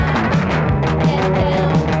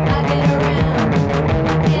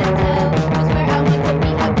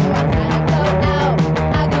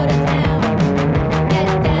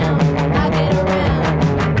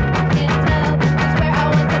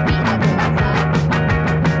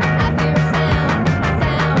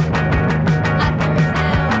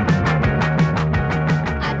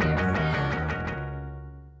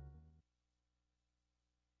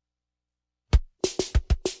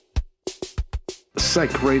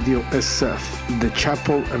Psych Radio SF, The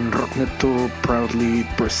Chapel and Rockneto proudly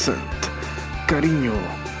present Cariño,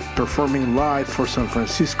 performing live for San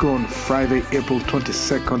Francisco on Friday, April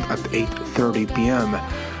 22nd at 8:30 p.m.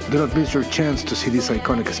 Do not miss your chance to see this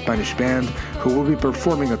iconic Spanish band who will be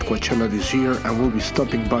performing at Coachella this year and will be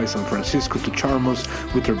stopping by San Francisco to charm us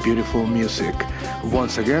with their beautiful music.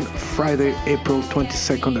 Once again, Friday, April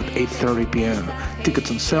 22nd at 8:30 p.m.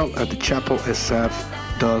 Tickets on sale at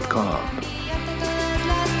thechapelsf.com.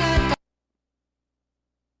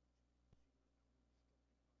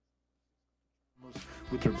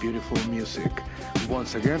 With their beautiful music.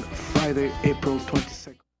 Once again, Friday, April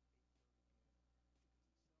 22nd.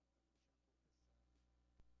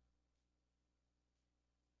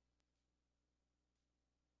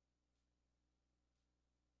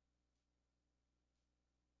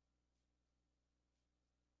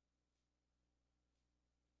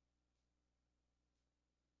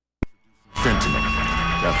 Fentanyl,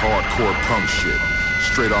 that hardcore punk shit,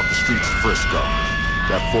 straight off the streets of Frisco.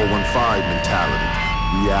 That 415 mentality,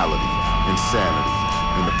 reality, insanity.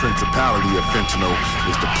 And the principality of fentanyl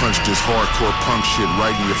is to punch this hardcore punk shit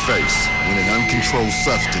right in your face. When an uncontrolled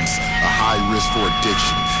substance, a high risk for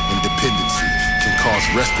addiction and dependency, can cause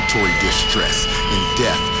respiratory distress and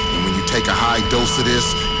death. And when you take a high dose of this,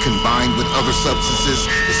 combined with other substances,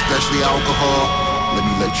 especially alcohol, let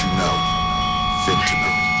me let you know,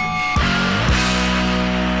 fentanyl.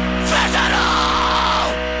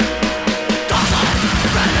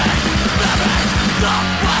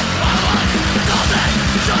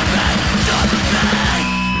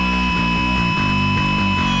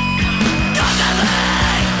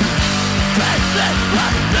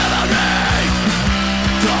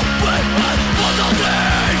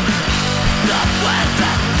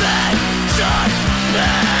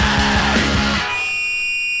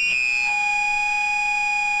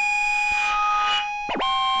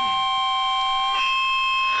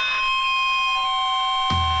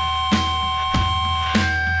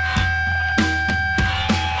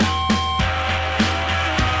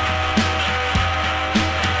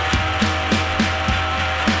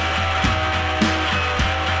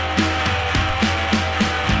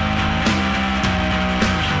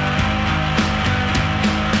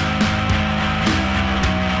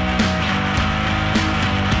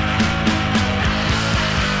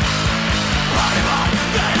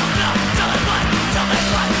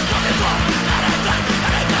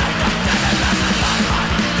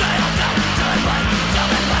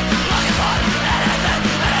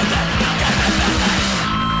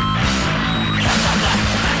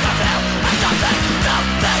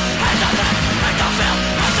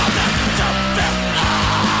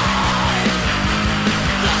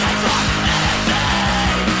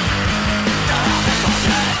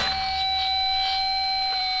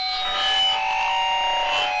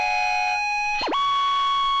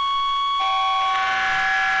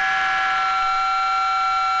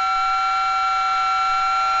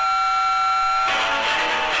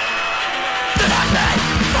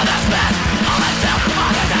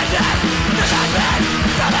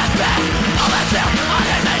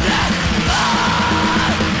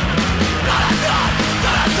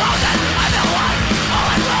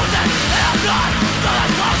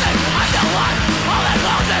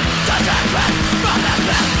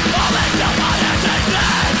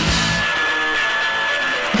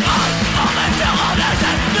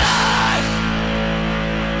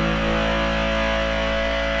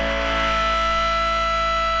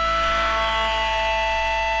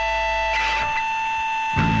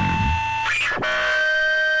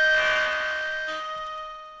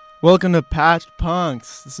 Welcome to Patched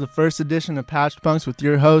Punks. This is the first edition of Patched Punks with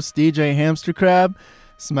your host, DJ Hamster. This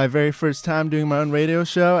is my very first time doing my own radio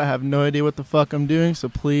show. I have no idea what the fuck I'm doing, so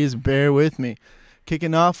please bear with me.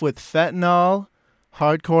 Kicking off with Fentanyl,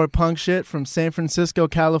 hardcore punk shit from San Francisco,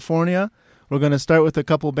 California. We're going to start with a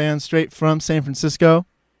couple bands straight from San Francisco.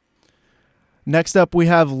 Next up, we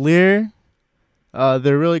have Lear.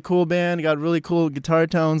 They're a really cool band, got really cool guitar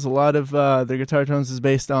tones. A lot of their guitar tones is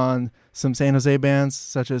based on some San Jose bands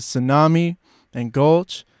such as Tsunami and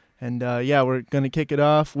Gulch. And we're going to kick it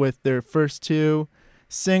off with their first two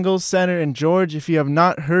singles, Center and George. If you have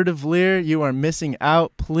not heard of Lear, you are missing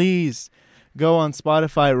out. Please go on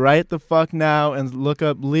Spotify right the fuck now and look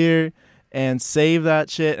up Lear and save that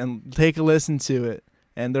shit and take a listen to it.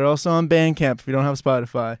 And they're also on Bandcamp if you don't have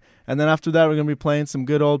Spotify. And then after that, we're going to be playing some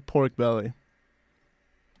good old Pork Belly.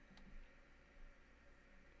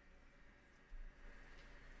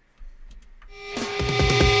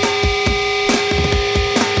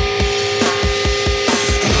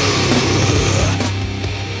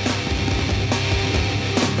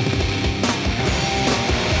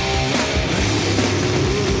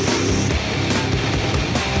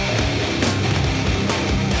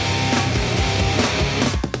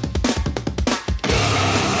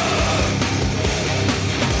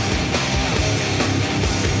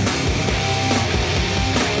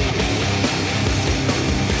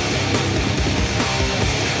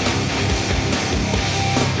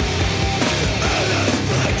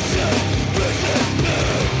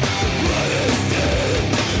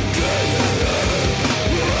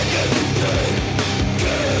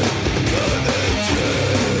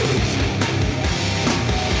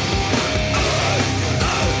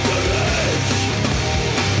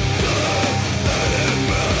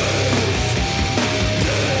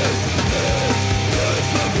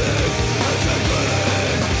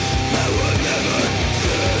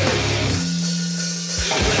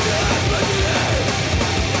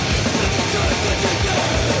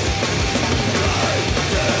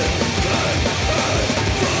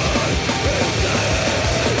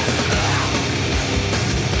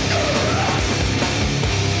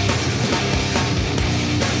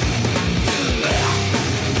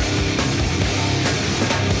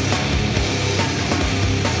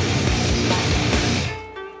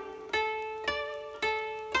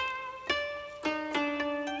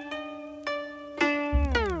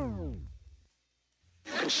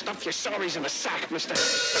 stuff your salaries in a sack, mister.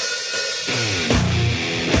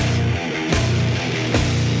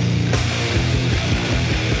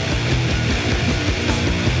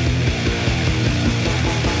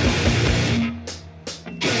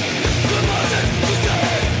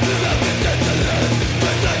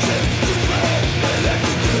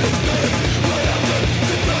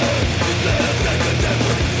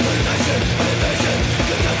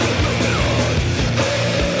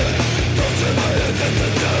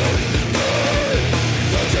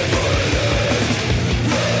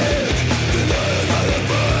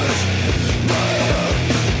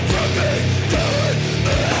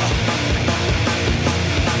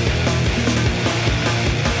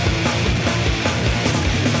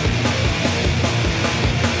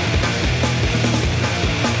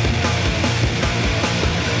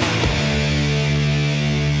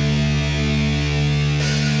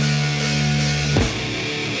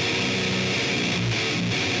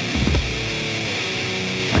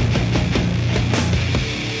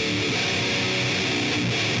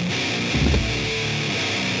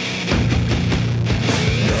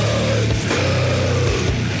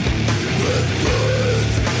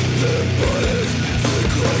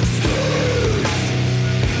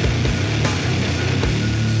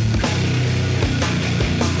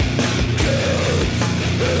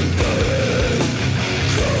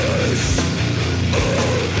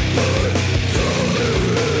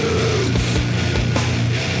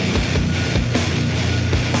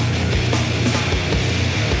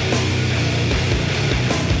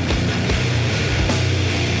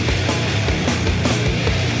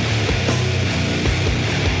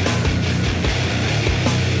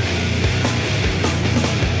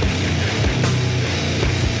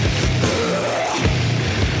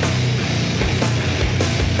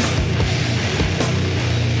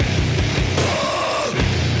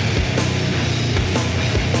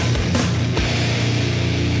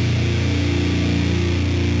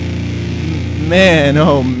 Man,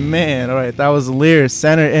 oh man. All right, that was Lear,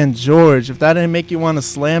 Center, and George. If that didn't make you want to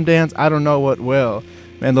slam dance, I don't know what will.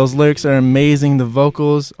 Man, those lyrics are amazing. The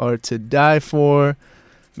vocals are to die for.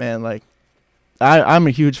 Man, like, I'm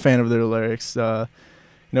a huge fan of their lyrics.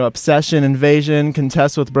 Obsession, invasion,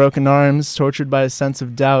 contest with broken arms, tortured by a sense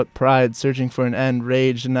of doubt, pride, searching for an end,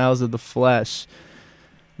 rage, denials of the flesh.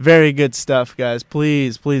 Very good stuff, guys.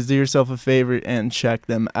 Please do yourself a favor and check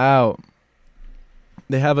them out.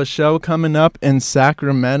 They have a show coming up in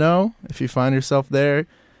Sacramento, if you find yourself there,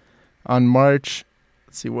 on March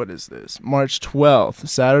 12th.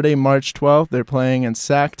 Saturday, March 12th, they're playing in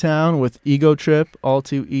Sacktown with Ego Trip, All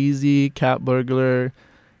Too Easy, Cat Burglar,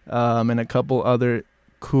 and a couple other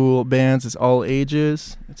cool bands. It's all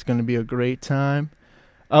ages. It's going to be a great time.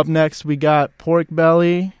 Up next, we got Pork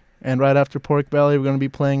Belly, and right after Pork Belly, we're going to be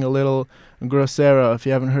playing a little Grosero. If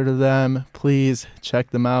you haven't heard of them, please check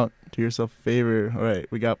them out. Do yourself a favor. All right,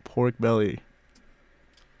 we got Pork Belly.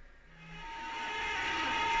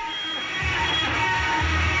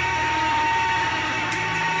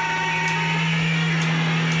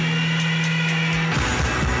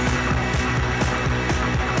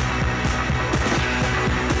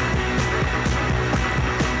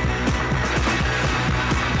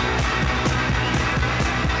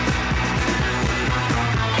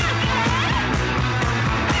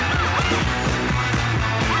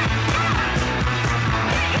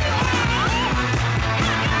 Yeah.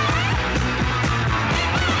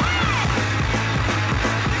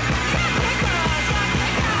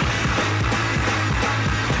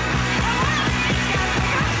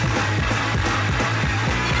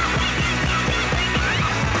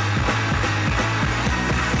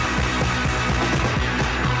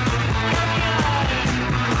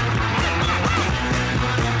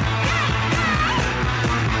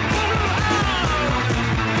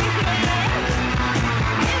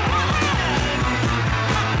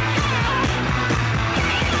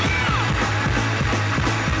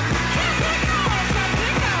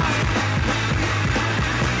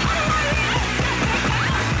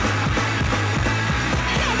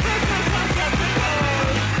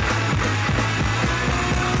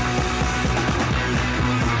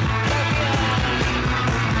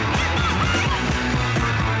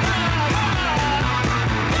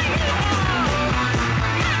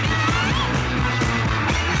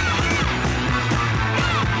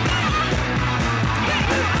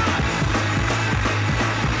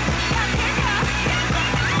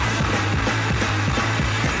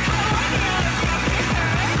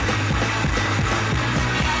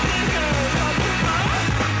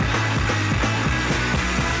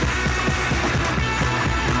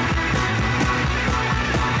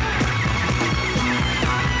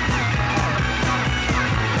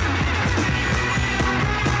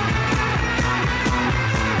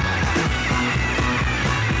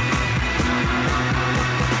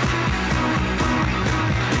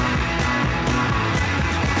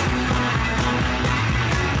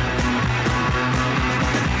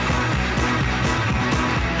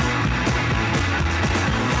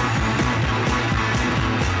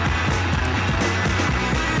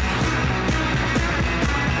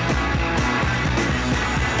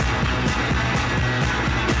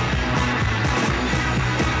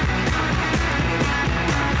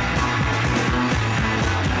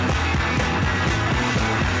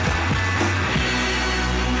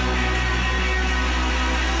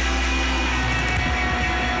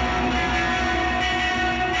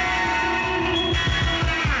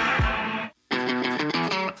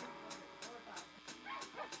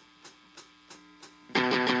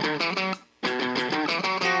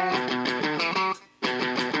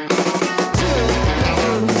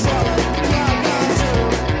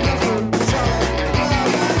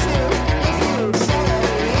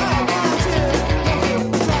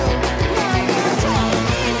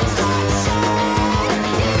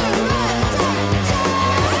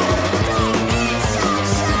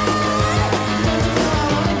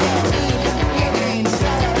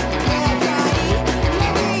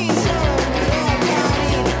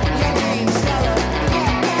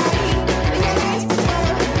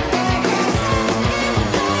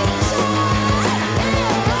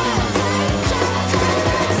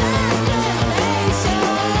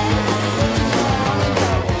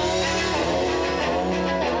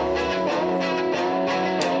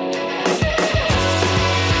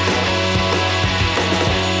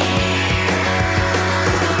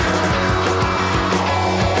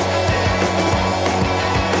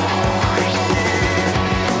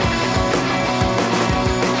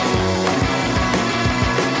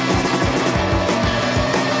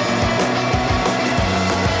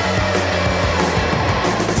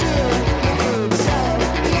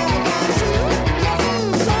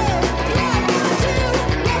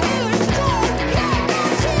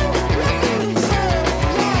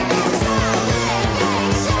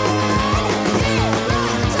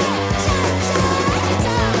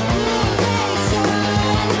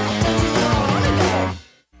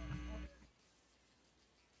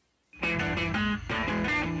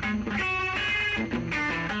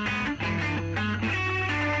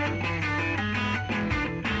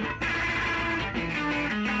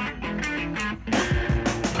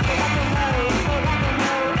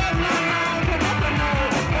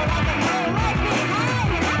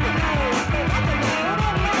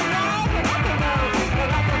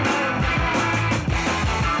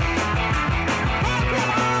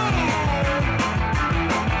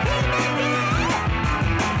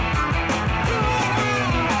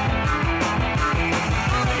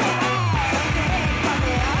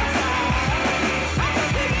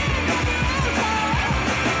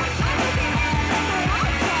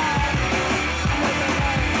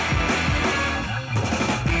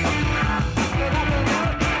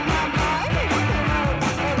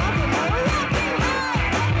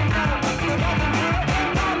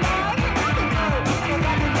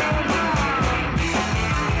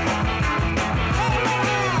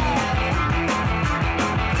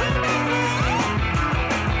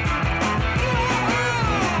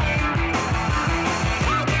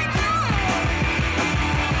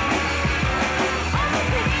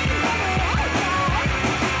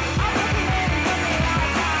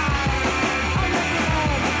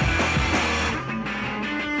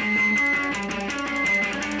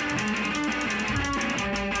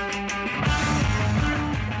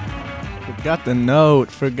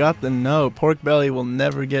 Forgot the note. Pork belly will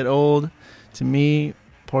never get old. To me,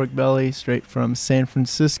 pork belly, straight from San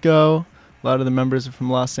Francisco. A lot of the members are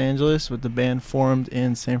from Los Angeles, with the band formed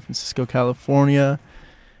in San Francisco, California,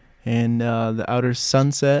 and the Outer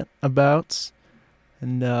Sunset abouts.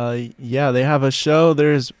 And yeah, they have a show.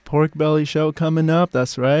 There's Pork Belly show coming up.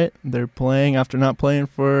 That's right. They're playing after not playing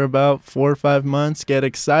for about 4 or 5 months. Get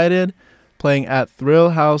excited. Playing at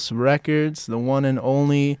Thrill House Records, the one and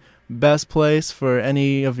only best place for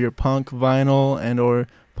any of your punk vinyl and or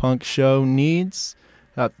punk show needs.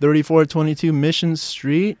 At 3422 Mission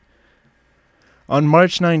Street. On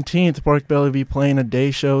March 19th, Pork Belly will be playing a day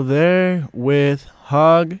show there with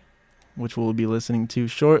Hog, which we'll be listening to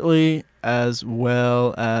shortly, as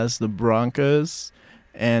well as the Broncos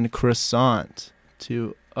and Croissant,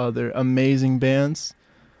 two other amazing bands.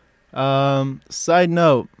 Side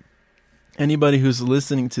note, anybody who's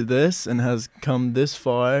listening to this and has come this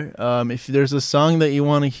far, if there's a song that you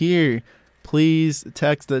want to hear, please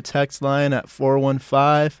text the text line at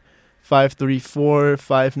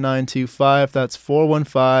 415-534-5925. That's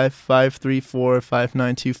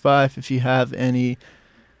 415-534-5925 if you have any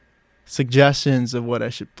suggestions of what I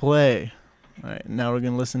should play. All right, now we're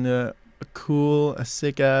going to listen to a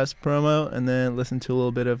sick-ass promo, and then listen to a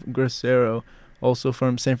little bit of Grosero, also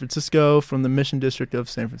from San Francisco, from the Mission District of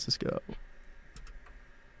San Francisco.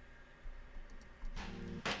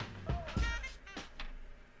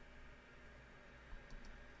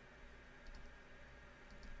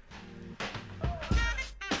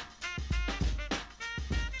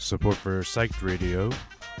 Support for Psyched Radio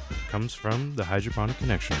comes from the Hydroponic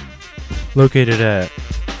Connection, located at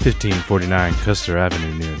 1549 Custer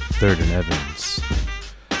Avenue near 3rd and Evans.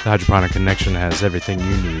 The Hydroponic Connection has everything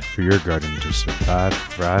you need for your garden to survive,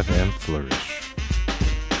 thrive, and flourish.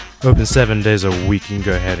 Open 7 days a week. You can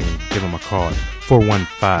go ahead and give them a call at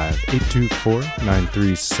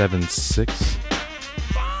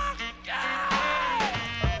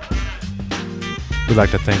 415-824-9376. We'd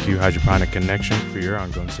like to thank you, Hydroponic Connection, for your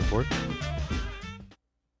ongoing support.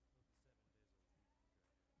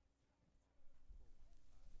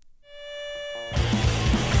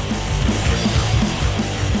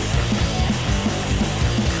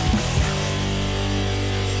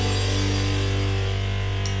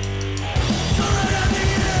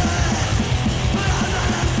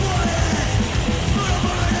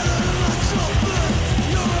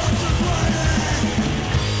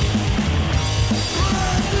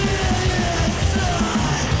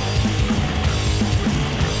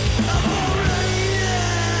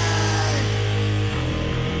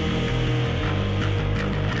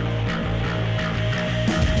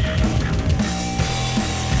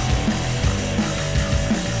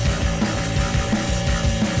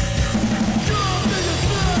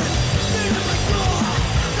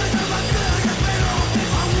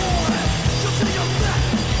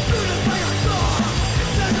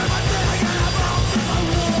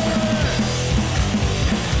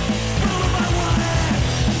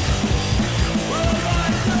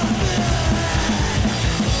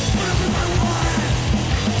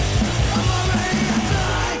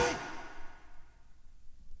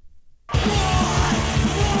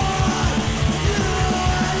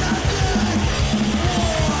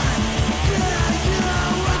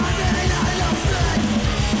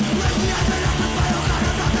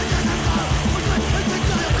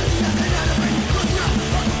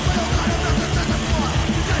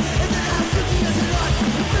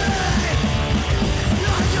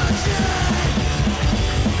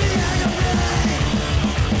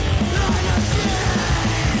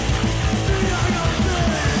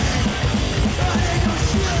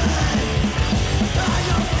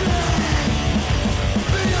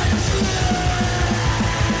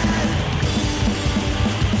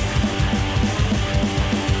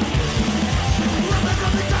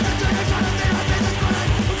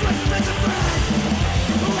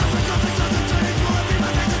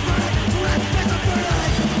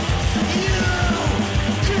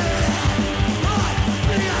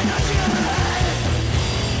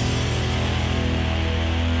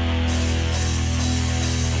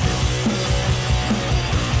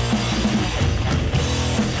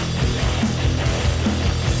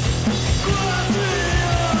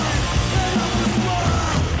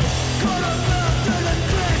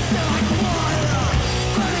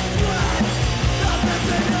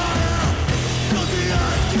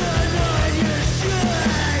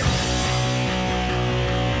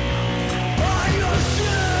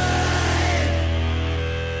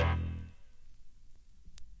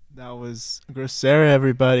 That was grosera,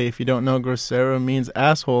 everybody. If you don't know, grosera means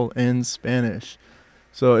asshole in Spanish.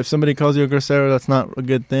 So if somebody calls you a grosero, that's not a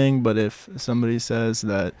good thing. But if somebody says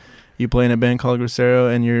that you play in a band called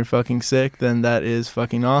Grosero and you're fucking sick, then that is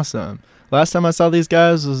fucking awesome. Last time I saw these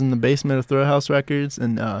guys was in the basement of Throwhouse Records,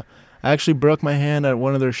 and I actually broke my hand at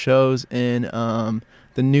one of their shows in the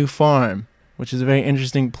New Farm, which is a very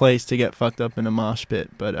interesting place to get fucked up in a mosh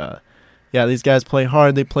pit. But yeah, these guys play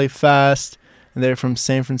hard, they play fast, and they're from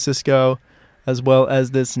San Francisco, as well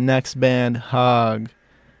as this next band, Hog.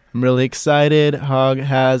 I'm really excited. Hog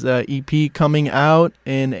has an EP coming out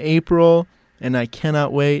in April, and I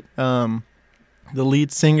cannot wait. The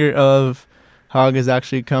lead singer of Hog is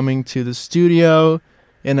actually coming to the studio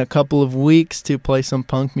in a couple of weeks to play some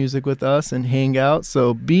punk music with us and hang out,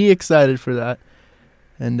 so be excited for that.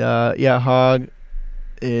 And yeah, Hog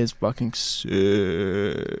is fucking sick.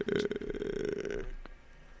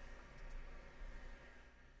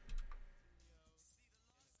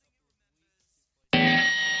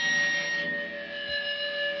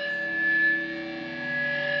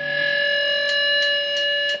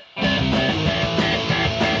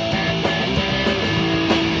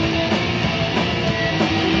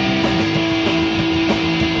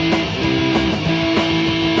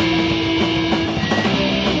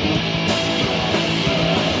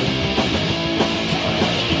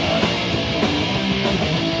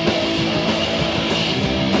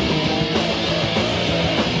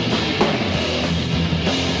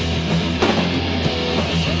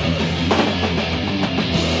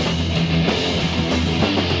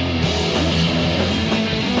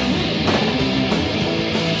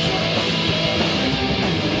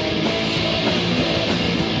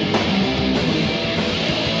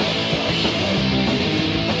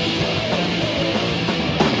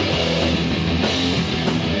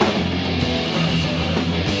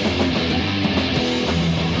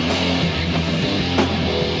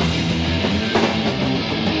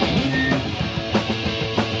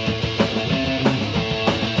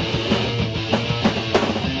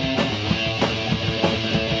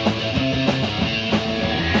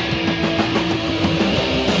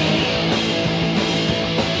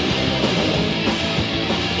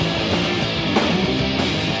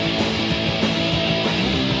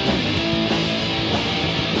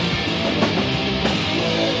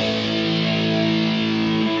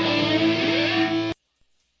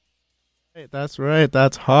 That's right.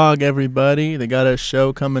 That's Hog, everybody. They got a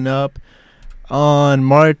show coming up on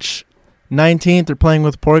March 19th. They're playing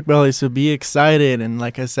with Pork Belly, so be excited. And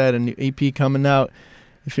like I said, a new EP coming out.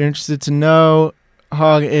 If you're interested to know,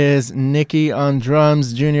 Hog is Nikki on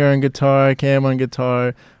drums, Junior on guitar, Cam on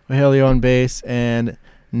guitar, Rogelio on bass, and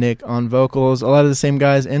Nick on vocals. A lot of the same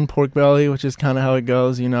guys in Pork Belly, which is kind of how it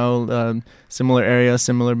goes, you know, similar area,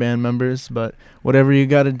 similar band members, but whatever you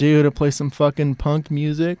got to do to play some fucking punk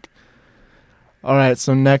music. All right,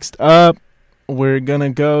 so next up, we're going to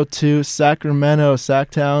go to Sacramento,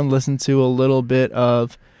 Sacktown, listen to a little bit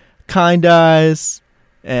of Kind Eyes,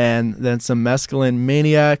 and then some Mescaline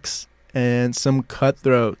Maniacs, and some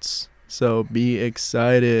Cutthroats. So be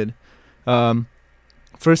excited.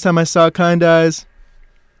 First time I saw Kind Eyes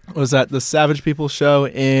was at the Savage People show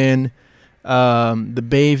in the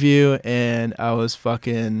Bayview, and I was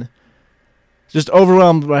fucking just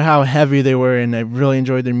overwhelmed by how heavy they were, and I really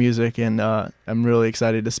enjoyed their music, and I'm really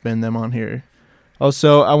excited to spin them on here.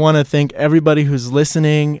 Also, I want to thank everybody who's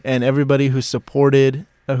listening and everybody who's supporting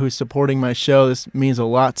my show. This means a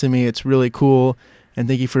lot to me. It's really cool, and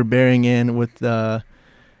thank you for bearing in with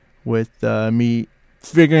me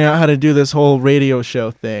figuring out how to do this whole radio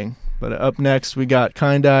show thing. But up next, we got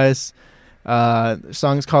Kind Eyes. The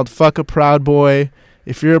song is called Fuck a Proud Boy.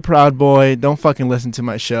 If you're a proud boy, don't fucking listen to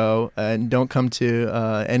my show, and don't come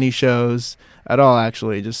to any shows at all,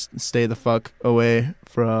 actually. Just stay the fuck away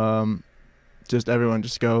from just everyone.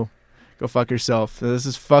 Just go fuck yourself. This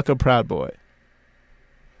is Fuck a Proud Boy.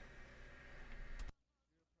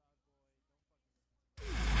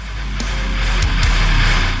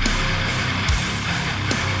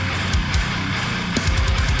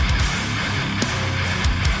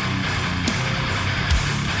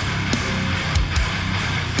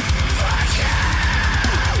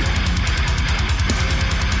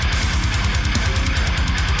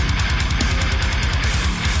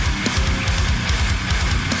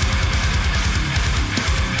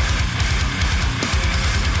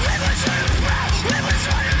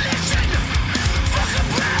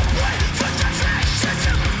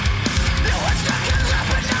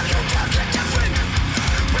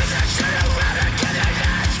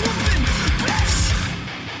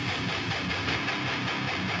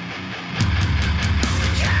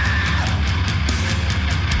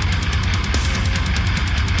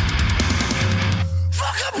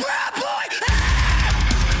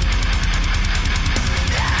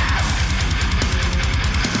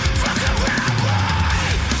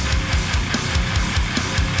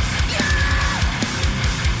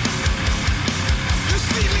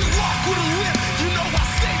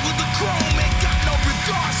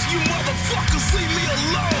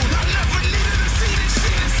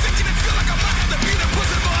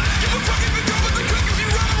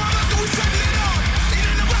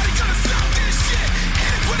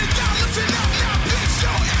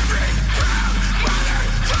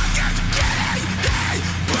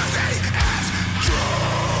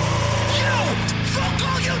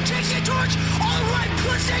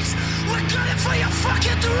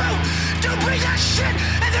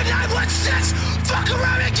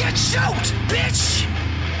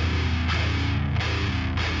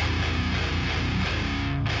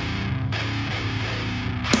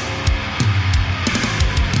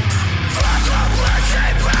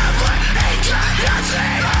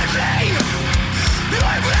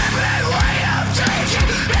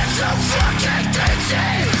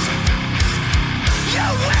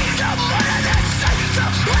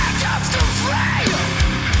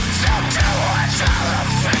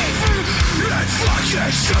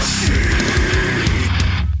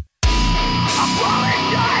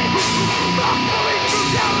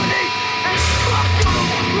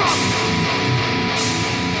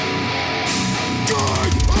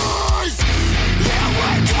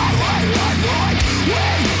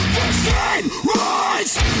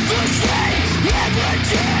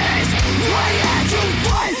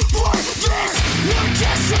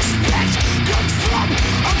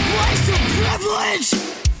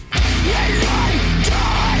 When I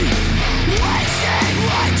die, wait.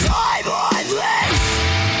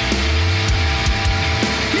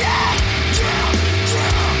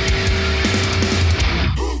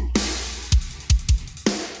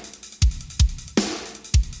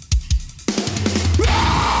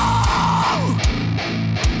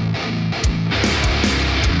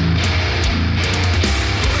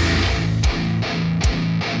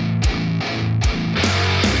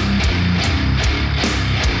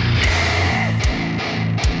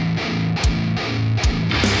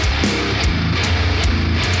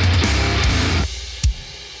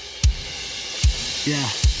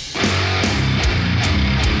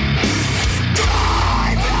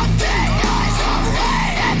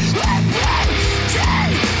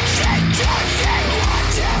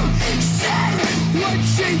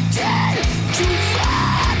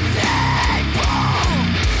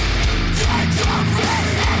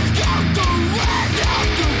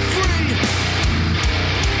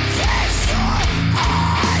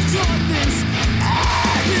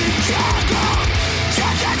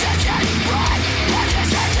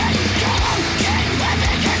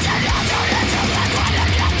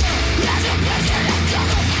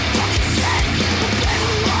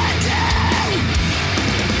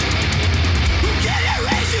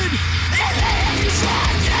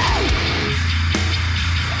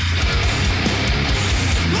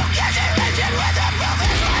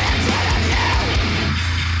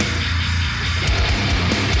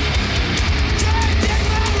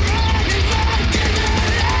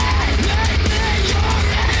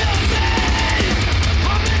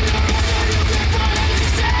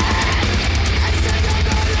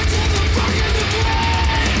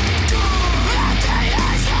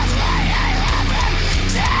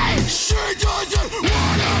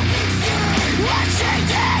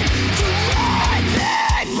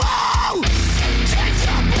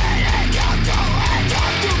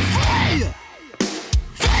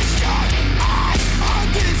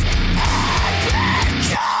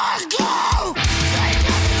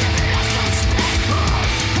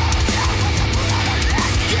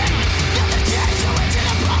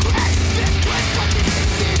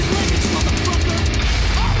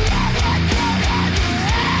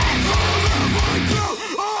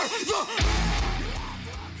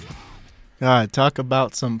 All right, talk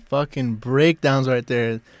about some fucking breakdowns right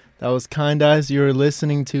there. That was Kind Eyes. You're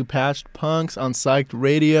listening to Patched Punks on Psyched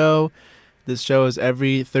Radio. This show is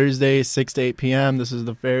every Thursday, 6 to 8 p.m. This is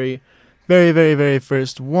the very, very, very, very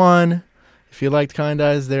first one. If you liked Kind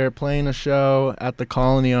Eyes, they're playing a show at the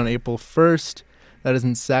Colony on April 1st. That is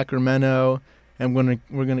in Sacramento. And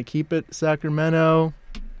we're gonna keep it Sacramento.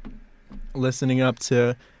 Listening up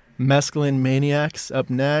to Mescaline Maniacs up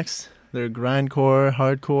next. They're grindcore,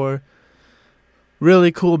 hardcore.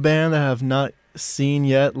 Really cool band that I have not seen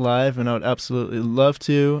yet live, and I would absolutely love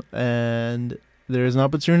to. And there's an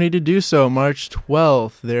opportunity to do so. March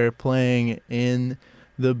 12th, they're playing in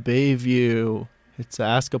the Bayview. It's an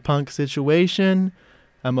Ask a Punk situation.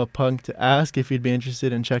 I'm a punk to ask if you'd be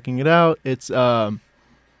interested in checking it out. It's, let's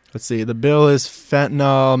see, the bill is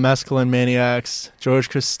Fentanyl, Mescaline Maniacs, George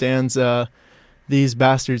Costanza, These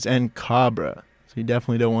Bastards, and Cabra. So you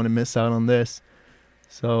definitely don't want to miss out on this.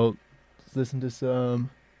 So let's listen to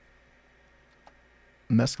some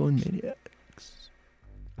Mescaline Maniacs.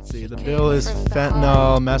 Let's see, the bill is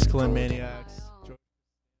Fentanyl, Mescaline Maniacs.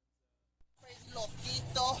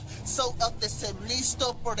 So el te ser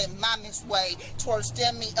listo por el mames way. Towards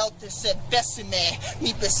them me el te ser besime.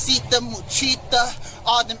 Mi besita muchita.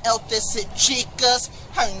 All them el te ser chicas.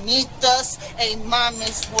 Hernitas. A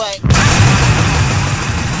mames way.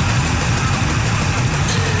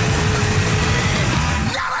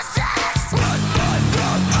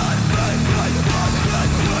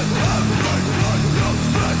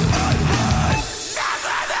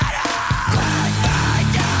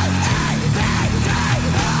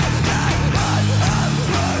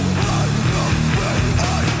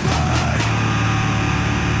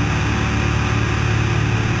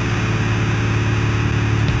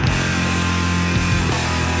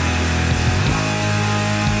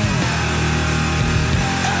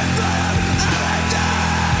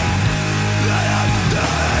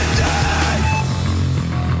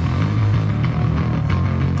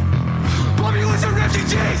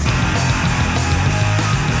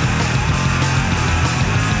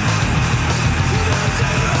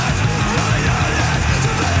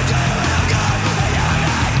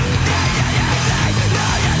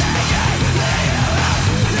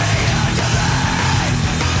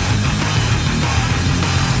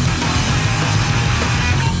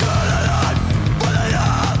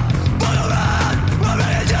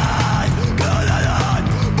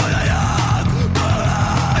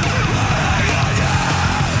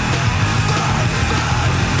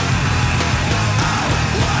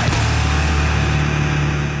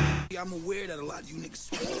 I'm aware that a lot of you niggas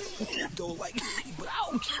don't like me, but I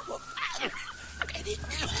don't give a fuck.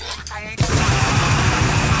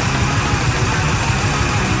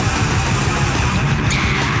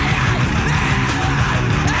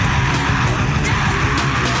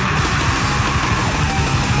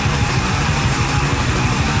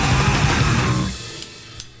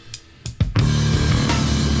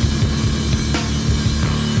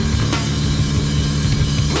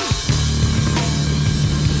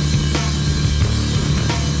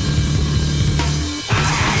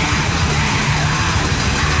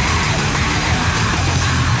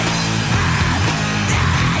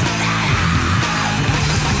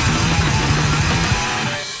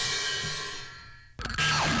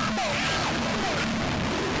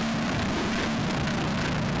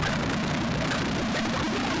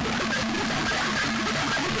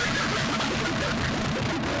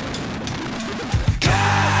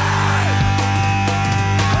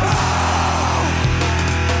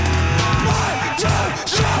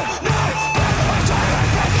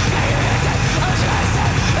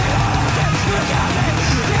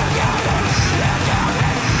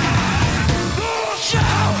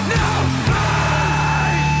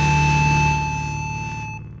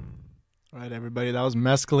 That was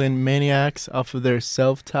Mescaline Maniacs off of their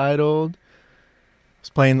self-titled. I was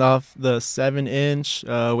playing off the 7-inch.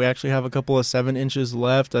 We actually have a couple of 7 inches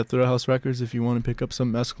left at Thrill House Records if you want to pick up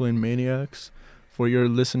some Mescaline Maniacs for your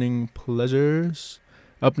listening pleasures.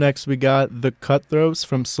 Up next, we got The Cutthroats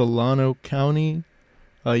from Solano County.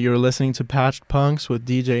 You're listening to Patched Punks with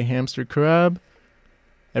DJ Hamster Crab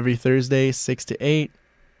every Thursday, 6 to 8.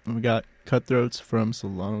 And we got Cutthroats from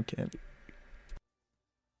Solano County.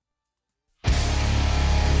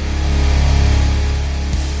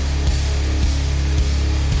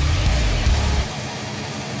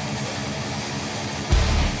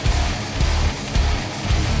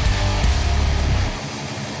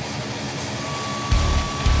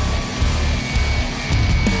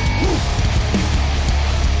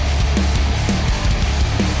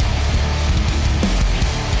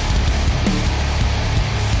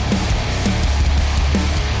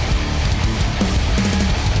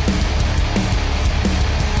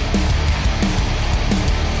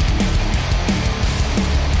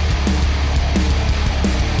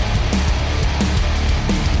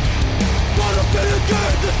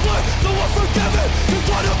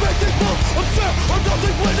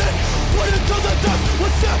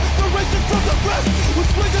 racing from the rest. We're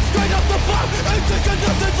swinging straight up the bar, ain't taking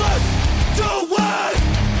nothing less. Do it,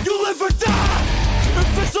 you live or die.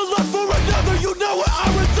 If it's a love for another, you know where I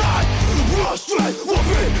reside. Raw strength will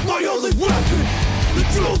be my only weapon. The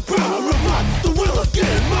true power of mine, the will of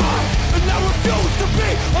getting mine. And I refuse to be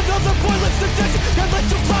another pointless decision. Can't let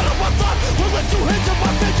you flatter my thought, will let you hinder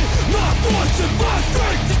my vision. My voice and my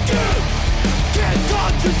strength to give. Can't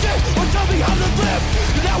contradict or tell me how to live.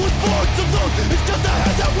 And I was born to lose, it's just a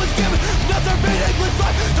hand that was given. Another meaningless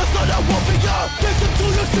life, the sun I won't be up. Victim to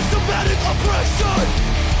your systematic oppression.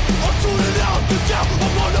 I'm tuning out the doubt,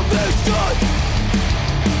 I'm on a mission.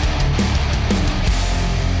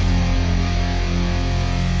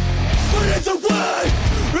 But either way,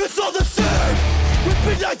 it's all the same. We've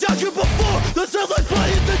been knocked out here before, the sunlight's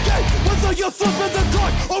playing the game. Whether you're flipping the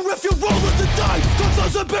coin, or if you're rolling the dice. Cause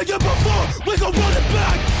there's a billion before, we gon' run it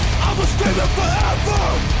back. I was screaming forever.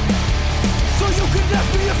 So you can ask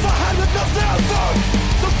me if I had enough ever.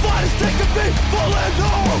 The fight is taking me, falling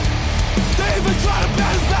home. They even try to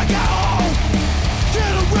ban us back at home.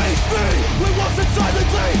 Can't erase me, we lost it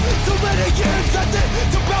silently. Too many years I did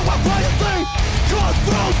to bow out quietly. Cut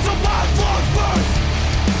through to my lungs burst.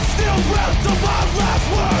 Still rap to my last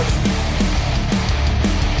words.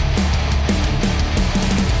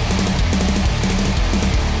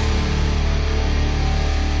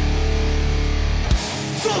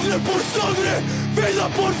 Sangre por sangre, vida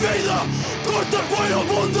por vida. Corta el cuello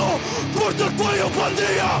mundo, corta el cuello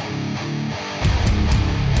pandilla.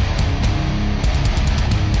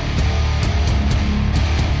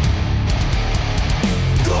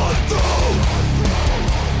 Cut through.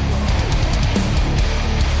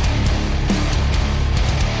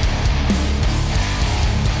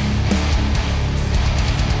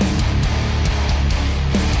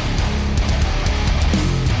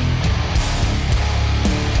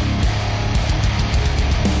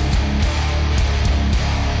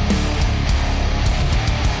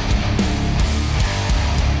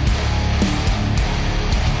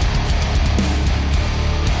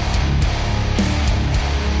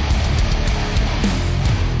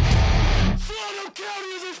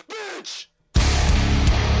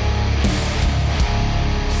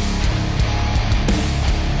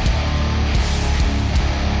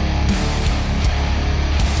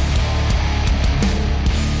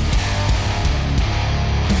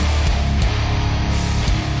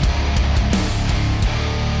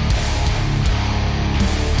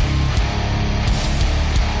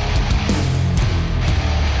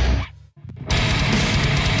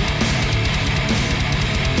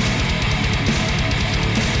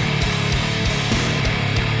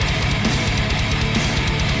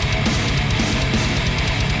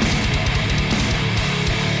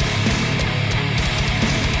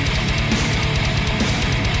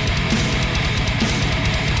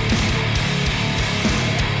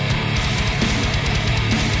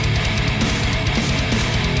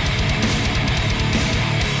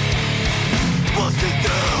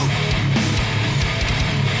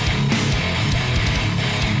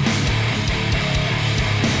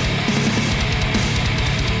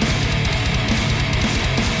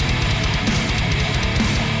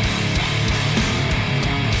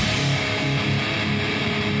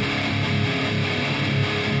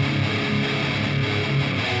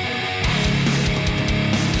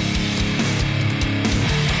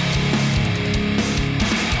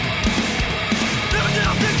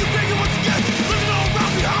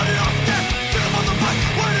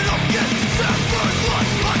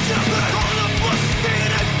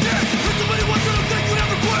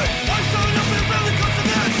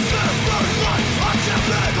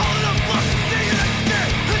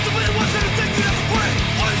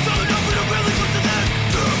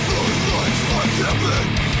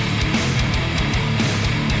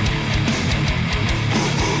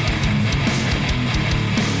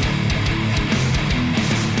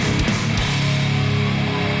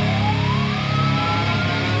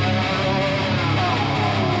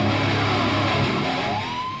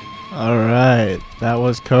 That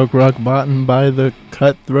was Coke Rock Bottom by the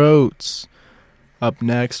Cutthroats. Up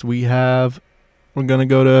next, we're going to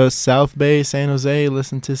go to South Bay, San Jose,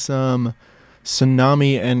 listen to some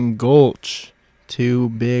Tsunami and Gulch, two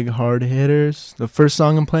big hard hitters. The first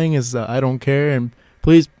song I'm playing is I Don't Care, and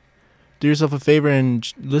please do yourself a favor and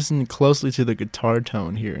listen closely to the guitar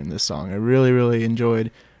tone here in this song. I really, really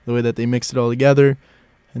enjoyed the way that they mixed it all together.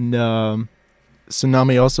 And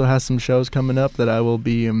Tsunami also has some shows coming up that I will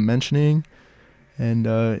be mentioning. And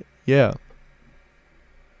yeah.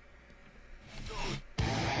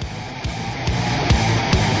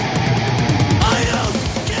 I don't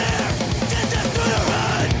care, get that through your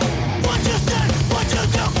head. What you said, what you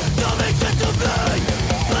do, don't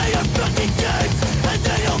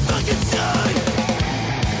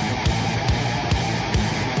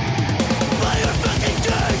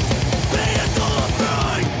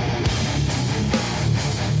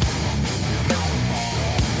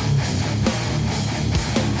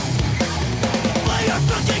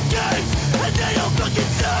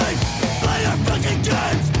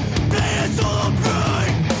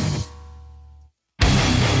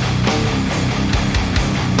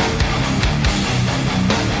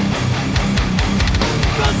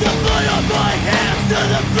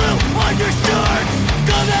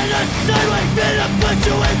sideways and I put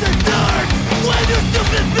you in the dark. When you're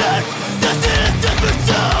stupid bitch, this is just for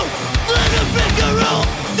show. Let them break your rules,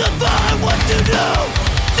 define what you know.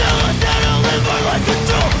 Tell us how to live our life,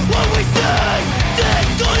 control what we say. Take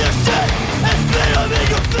all your shit and spit them in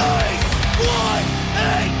your face.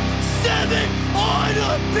 187 on a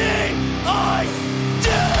BID.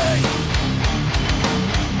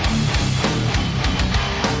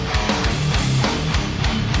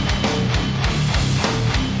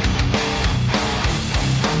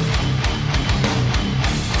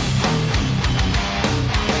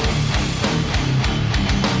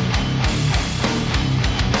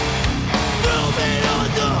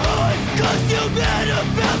 Cause you mad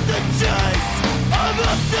about the chase. I'm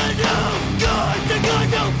up to no good. They got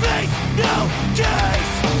no face, no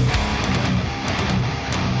case.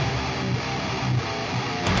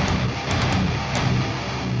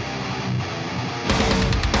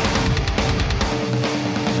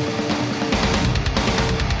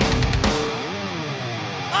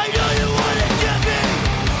 I know you wanna get me.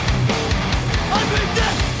 I'm in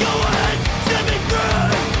death, go ahead, set me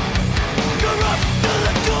free. You're up to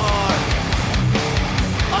the core.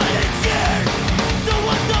 I ain't scared, so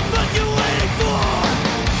what the fuck you waiting for?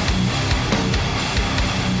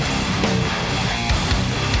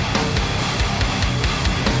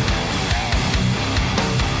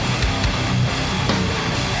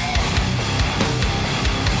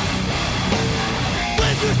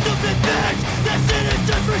 Live your stupid bitch, that shit is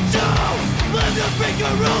just for show. Live to break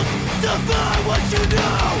your rules, define what you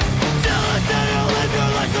know. Tell us how to live your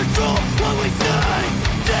life, control what we say.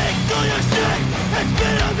 Take all your shit and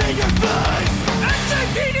spit them in your face.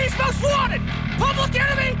 SCPD's most wanted! Public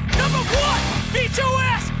enemy number 1! Beat your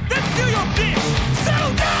ass, then steal your bitch!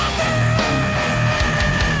 Settle down, man!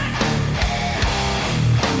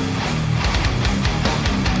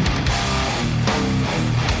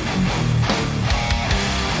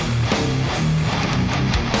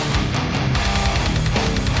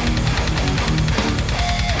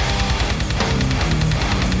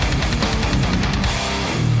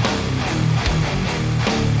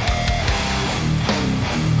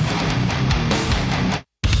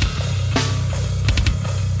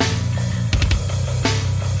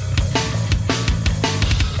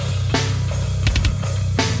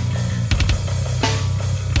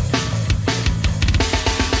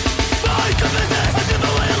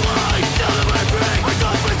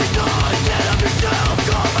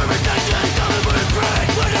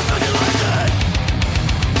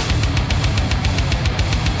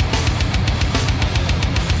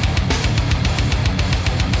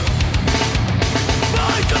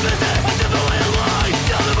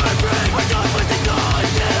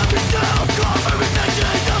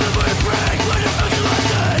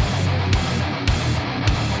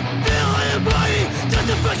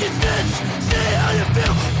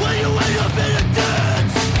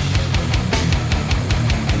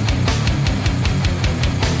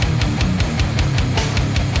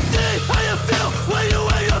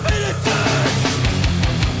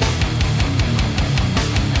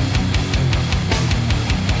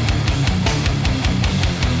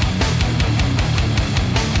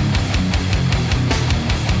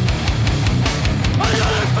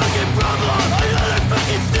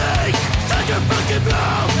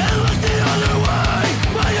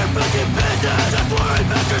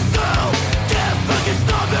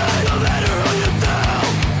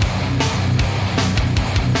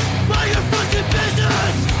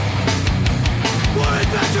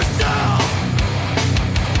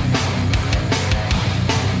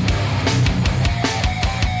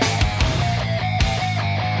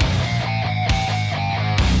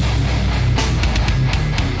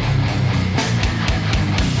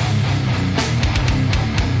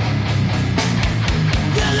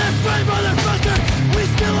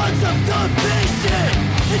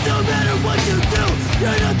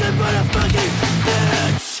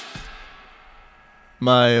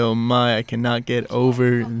 My oh my, I cannot get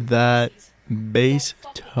over that bass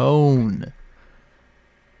tone.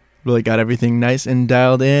 Really got everything nice and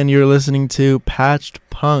dialed in. You're listening to Patched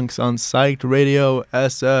Punks on Psyched Radio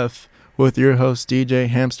SF with your host DJ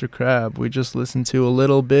Hamster Crab. We just listened to a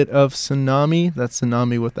little bit of Tsunami. That's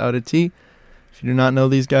Tsunami without a T. If you do not know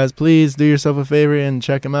these guys, please do yourself a favor and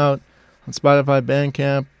check them out on Spotify,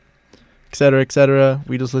 Bandcamp, etc., etc.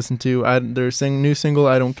 We just listened to their new single,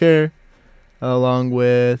 I Don't Care, along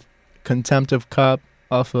with Contempt of Cop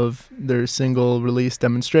off of their single release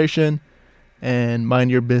Demonstration, and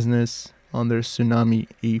Mind Your Business on their Tsunami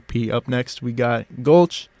EP. Up next, we got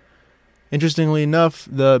Gulch. Interestingly enough,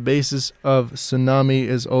 the basis of Tsunami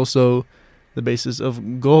is also the basis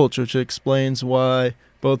of Gulch, which explains why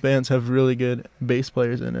Both bands have really good bass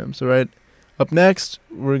players in them. So right up next,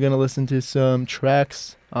 we're going to listen to some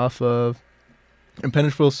tracks off of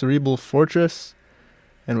Impenetrable Cerebral Fortress.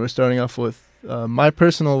 And we're starting off with my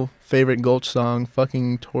personal favorite Gulch song,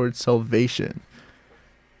 Fucking Towards Salvation.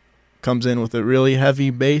 Comes in with a really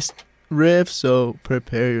heavy bass riff, so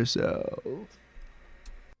prepare yourself.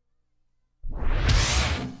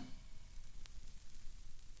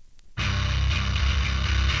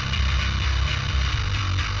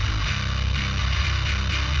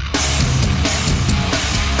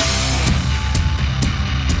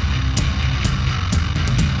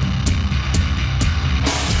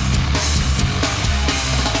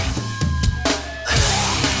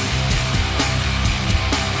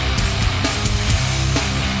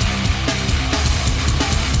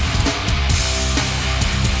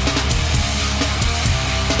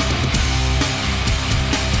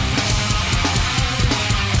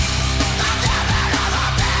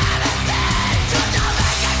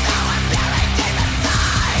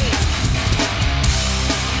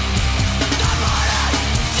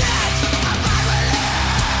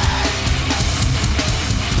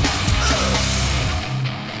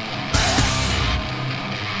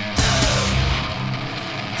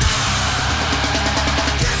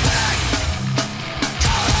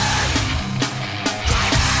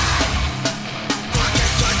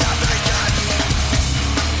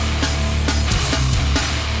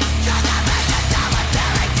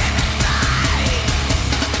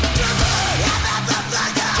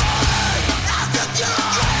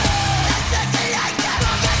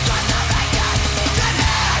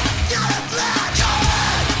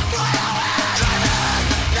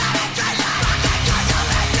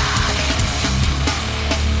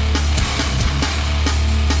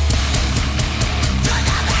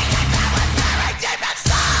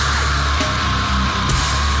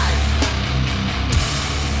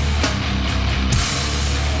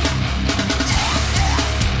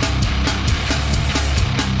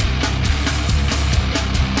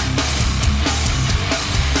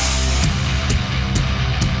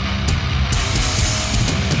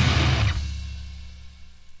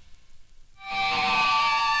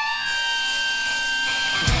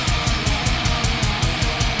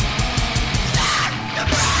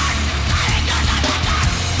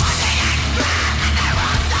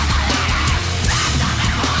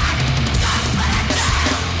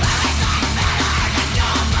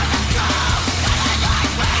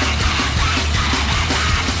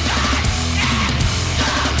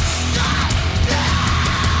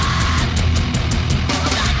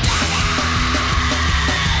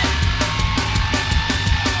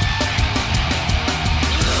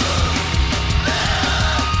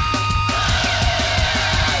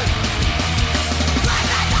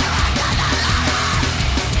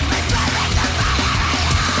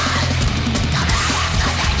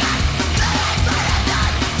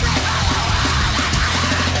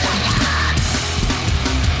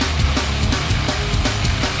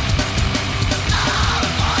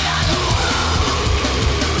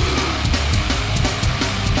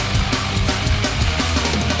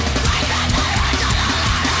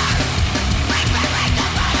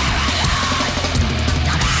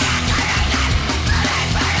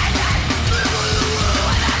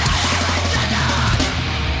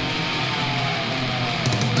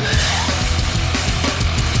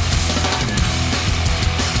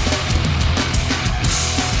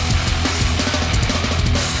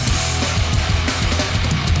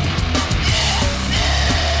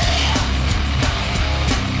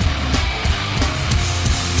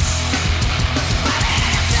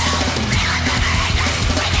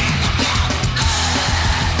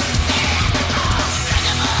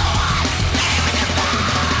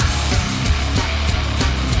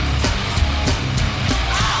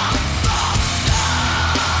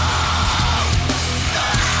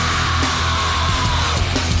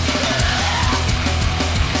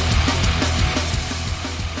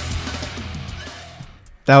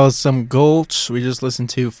 That was some Gulch. We just listened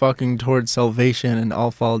to Fucking Towards Salvation and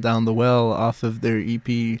I'll Fall Down the Well off of their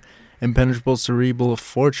EP Impenetrable Cerebral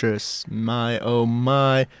Fortress. My, oh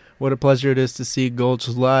my, what a pleasure it is to see Gulch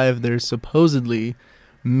live. They're supposedly,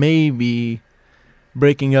 maybe,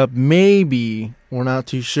 breaking up, maybe. We're not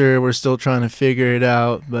too sure. We're still trying to figure it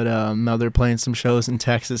out. But now they're playing some shows in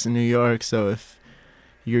Texas and New York. So if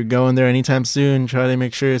you're going there anytime soon, try to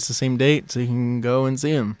make sure it's the same date so you can go and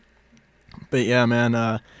see them. But yeah,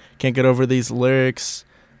 man, can't get over these lyrics.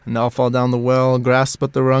 And I'll fall down the well, grasp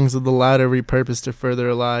at the rungs of the ladder, repurpose to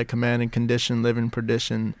further lie, command and condition, live in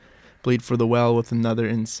perdition, bleed for the well with another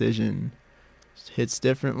incision. Hits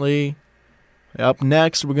differently, Up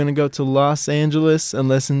next, we're going to go to Los Angeles and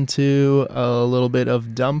listen to a little bit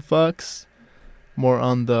of Dumb Fucks, more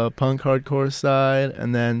on the punk hardcore side,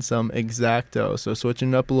 and then some Exacto. So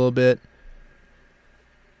switching it up a little bit.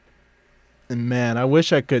 And man, I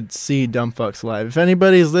wish I could see Dumb Fucks live. If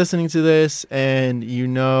anybody's listening to this and you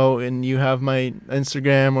know, and you have my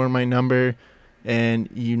Instagram or my number, and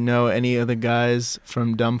you know any of the guys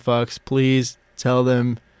from Dumb Fucks, please tell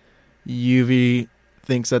them UV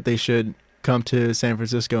thinks that they should come to San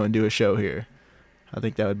Francisco and do a show here. I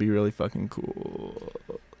think that would be really fucking cool.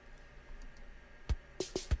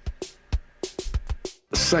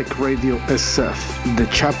 Psych Radio SF, The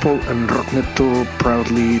Chapel and Rockneto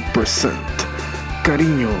proudly present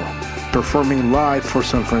Cariño, performing live for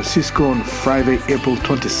San Francisco on Friday, April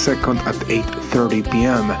 22nd at 8:30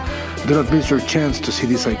 p.m. Do not miss your chance to see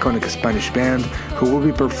this iconic Spanish band who will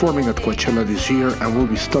be performing at Coachella this year and will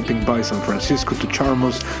be stopping by San Francisco to charm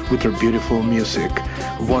us with their beautiful music.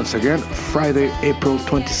 Once again, Friday, April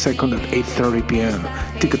 22nd at 8:30 p.m.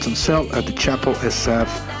 Tickets on sale at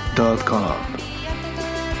thechapelsf.com.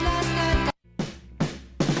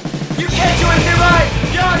 You can't do anything right.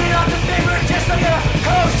 You're not the favorite, just like a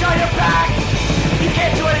coach on your back. You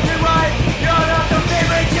can't do anything right. You're not the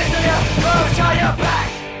favorite, just like a coach on your back.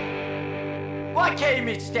 Why can't you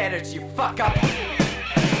meet standards, you fuck up?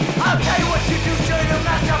 I'll tell you what you do, show you don't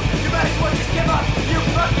mess up. You might as well just give up, you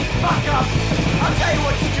fucking fuck up. I'll tell you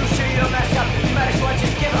what you do, show you don't mess up. You might as well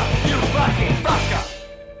just give up, you fucking fuck up.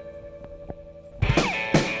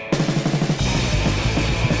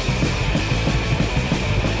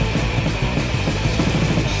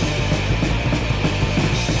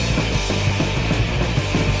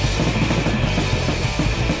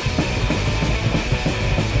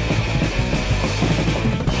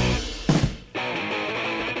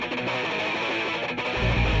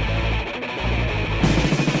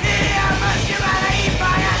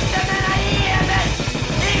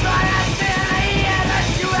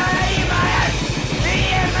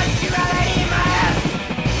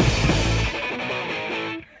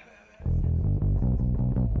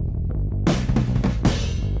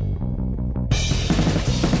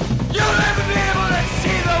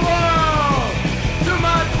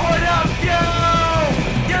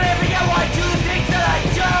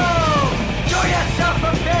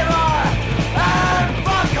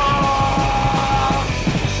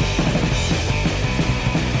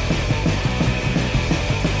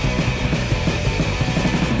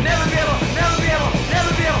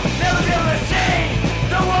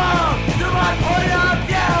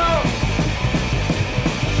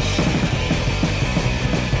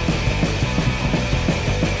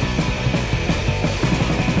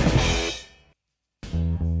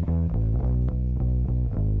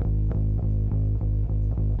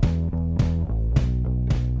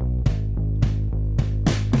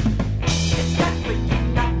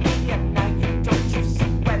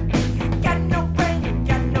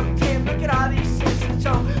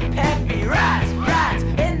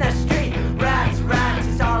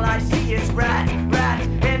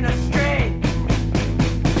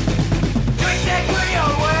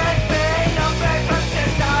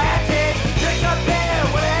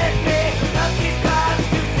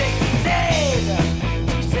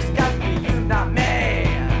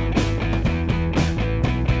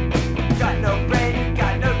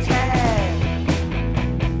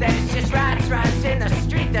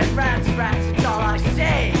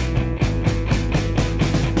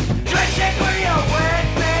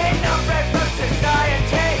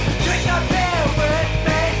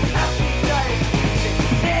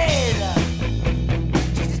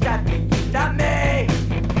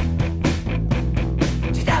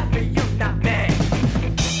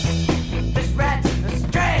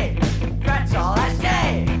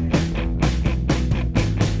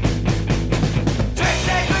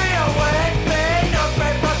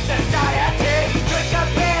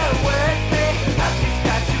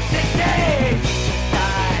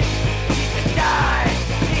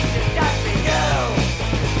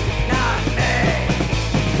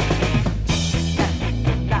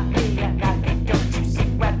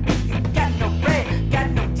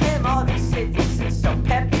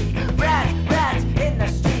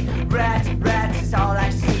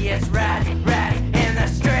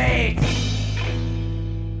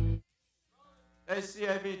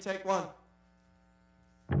 ACAB, take one.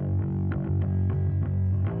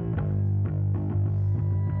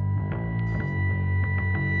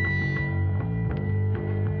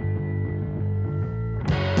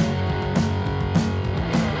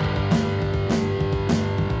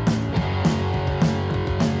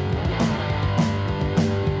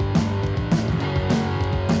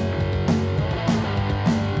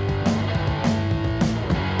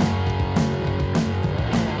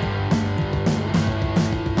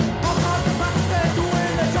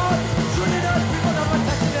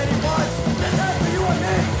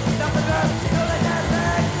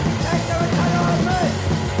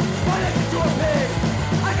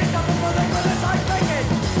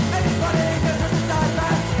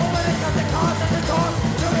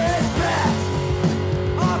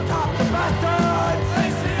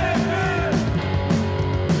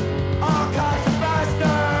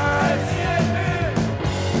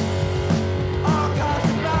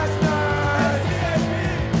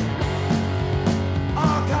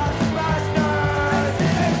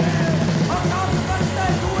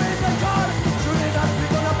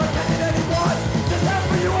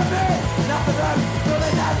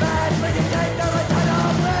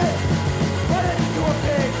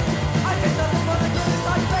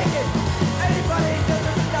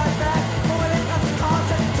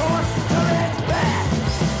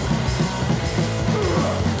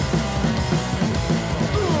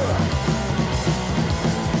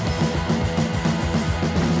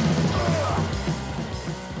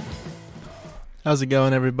 How's it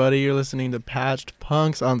going, everybody? You're listening to Patched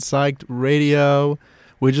Punks on Psyched Radio.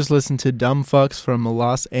 We just listened to Dumb Fucks from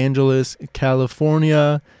Los Angeles,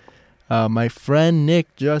 California. My friend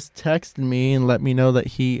Nick just texted me and let me know that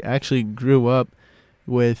he actually grew up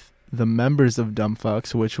with the members of Dumb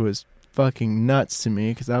Fucks, which was fucking nuts to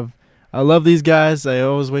me because I love these guys. I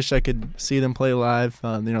always wish I could see them play live.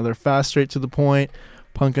 They're fast, straight to the point,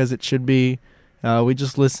 punk as it should be. We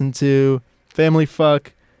just listened to Family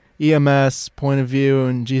Fuck, EMS, Point of View,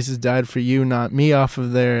 and Jesus Died for You, Not Me off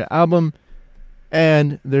of their album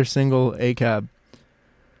and their single ACAB.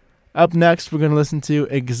 Up next, we're going to listen to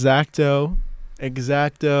Exacto.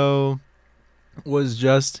 Exacto was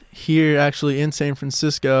just here actually in San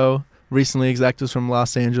Francisco. Recently, Exacto's from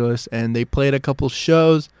Los Angeles, and they played a couple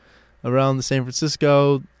shows around the San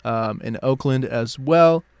Francisco, in Oakland as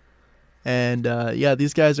well. And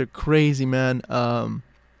these guys are crazy, man.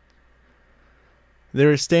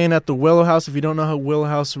 They're staying at the Willow House. If you don't know how Willow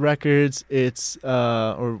House Records, it's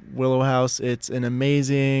Willow House, it's an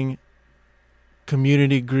amazing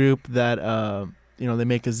community group that they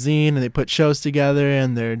make a zine and they put shows together,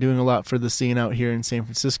 and they're doing a lot for the scene out here in San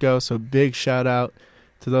Francisco. So big shout out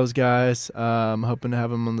to those guys. I'm hoping to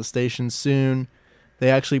have them on the station soon. They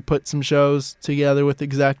actually put some shows together with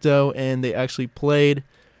Exacto, and they actually played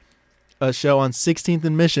a show on 16th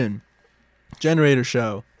and Mission, Generator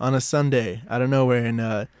Show, on a Sunday out of nowhere,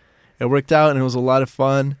 and it worked out, and it was a lot of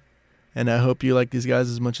fun, and I hope you like these guys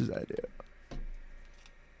as much as I do.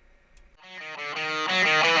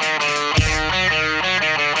 Hey!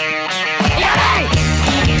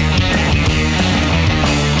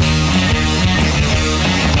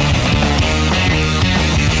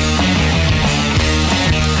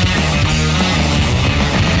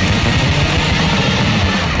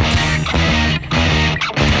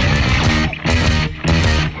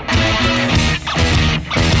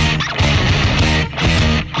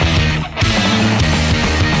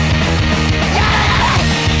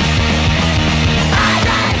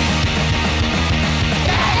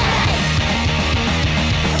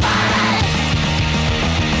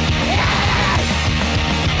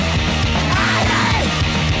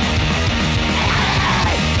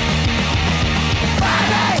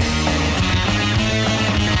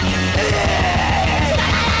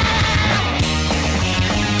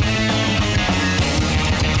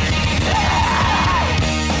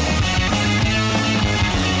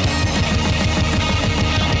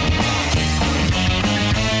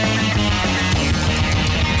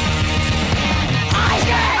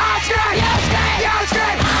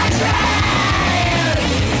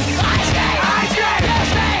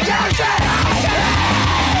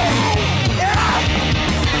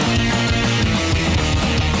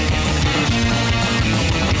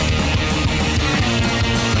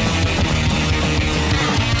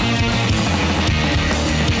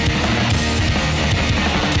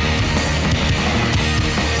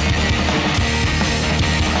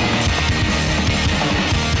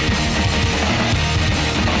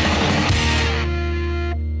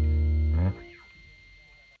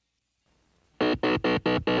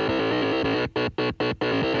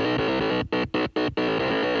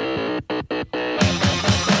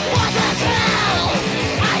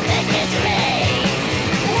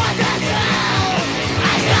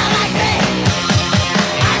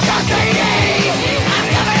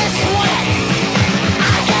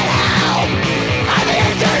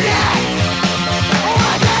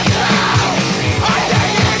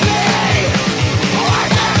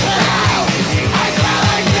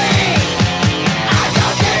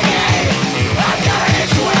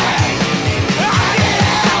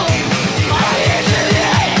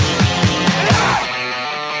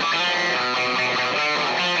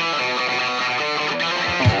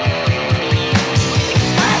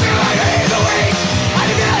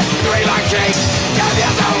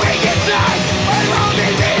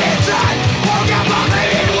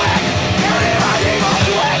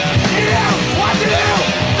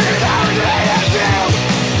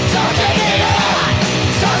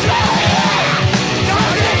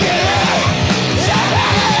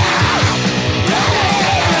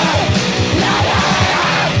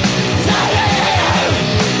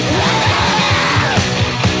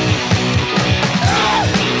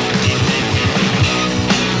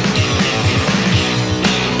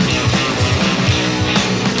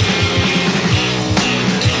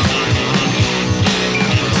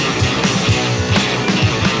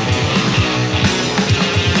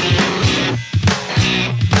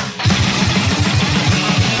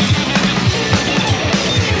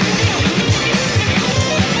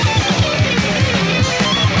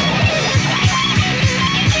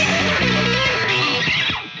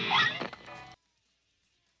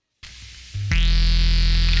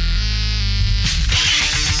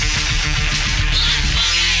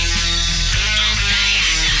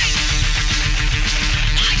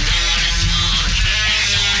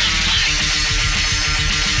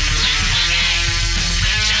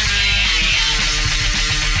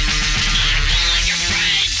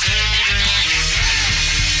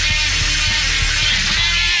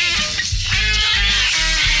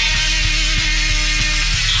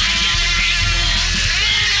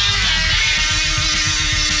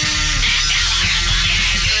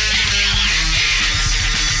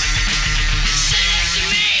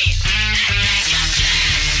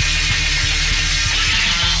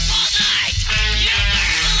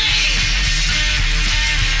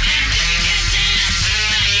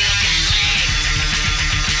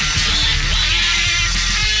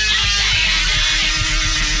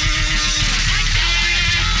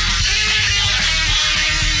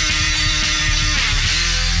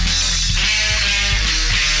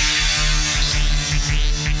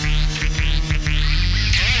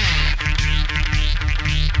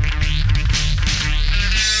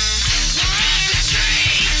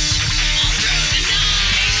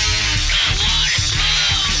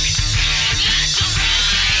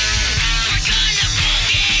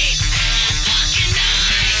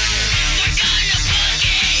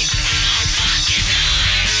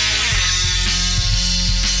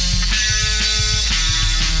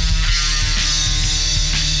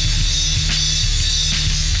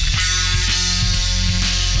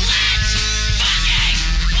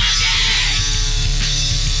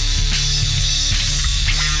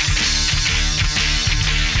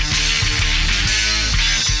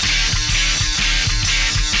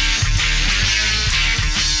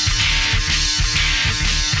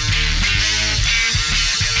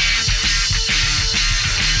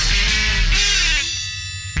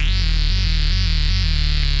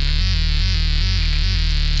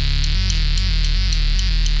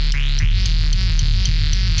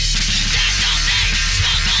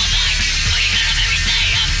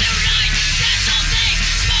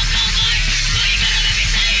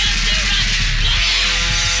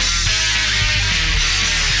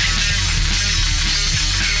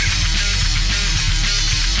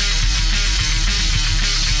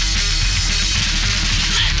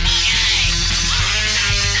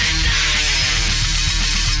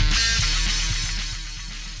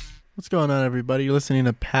 going on, everybody? You're listening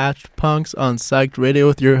to Patched Punks on Psyched Radio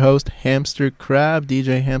with your host, Hamster Crab,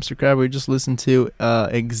 DJ Hamster Crab. We just listened to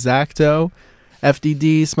Exacto,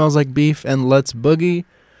 FDD, Smells Like Beef, and Let's Boogie.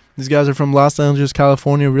 These guys are from Los Angeles,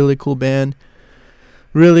 California. Really cool band.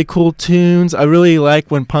 Really cool tunes. I really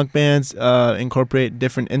like when punk bands incorporate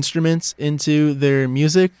different instruments into their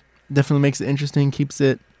music. Definitely makes it interesting, keeps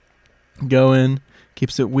it going,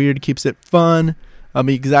 keeps it weird, keeps it fun.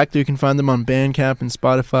 Exactly, you can find them on Bandcamp and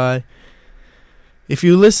Spotify. If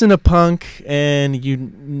you listen to punk and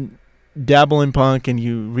you dabble in punk and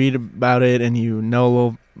you read about it and you know a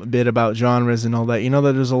little bit about genres and all that, you know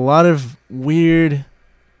that there's a lot of weird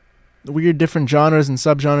different genres and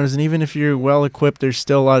subgenres, and even if you're well equipped, there's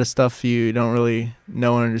still a lot of stuff you don't really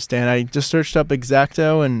know and understand. I just searched up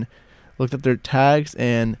Exacto and looked up their tags,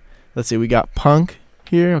 and let's see, we got punk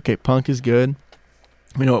here. Okay, punk is good.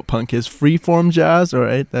 We know what punk is. Freeform jazz, all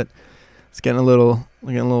right, it's getting a little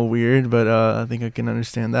weird, but I think I can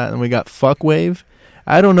understand that. And we got fuckwave.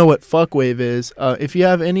 I don't know what fuckwave is. If you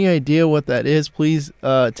have any idea what that is, please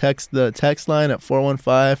text the text line at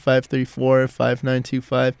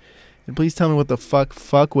 415-534-5925. And please tell me what the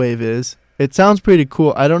fuckwave is. It sounds pretty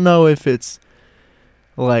cool. I don't know if it's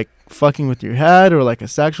like fucking with your head or like a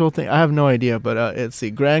sexual thing. I have no idea. But let's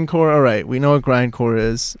see. Grindcore. All right. We know what grindcore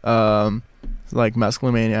is. Like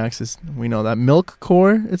Masculine Maniacs. We know that.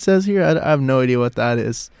 Milkcore, it says here. I have no idea what that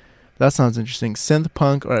is. That sounds interesting. Synth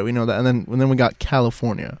punk. All right. We know that. And then we got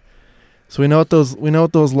California. So we know what those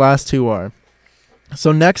last two are.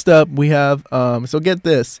 So next up we have. So get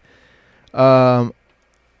this.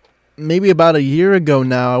 Maybe about a year ago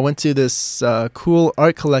now, I went to this cool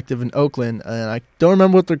art collective in Oakland, and I don't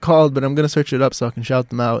remember what they're called, but I'm going to search it up so I can shout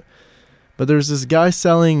them out. But there's this guy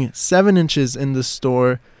selling 7-inches in the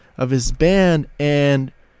store of his band,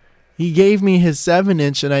 and he gave me his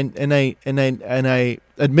 7-inch, and I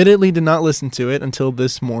admittedly did not listen to it until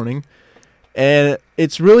this morning, and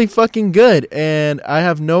it's really fucking good, and I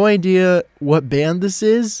have no idea what band this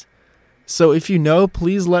is. So if you know,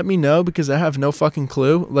 please let me know, because I have no fucking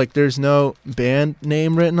clue. Like, there's no band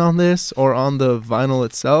name written on this or on the vinyl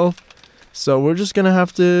itself. So we're just going to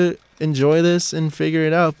have to enjoy this and figure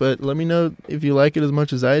it out. But let me know if you like it as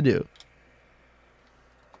much as I do.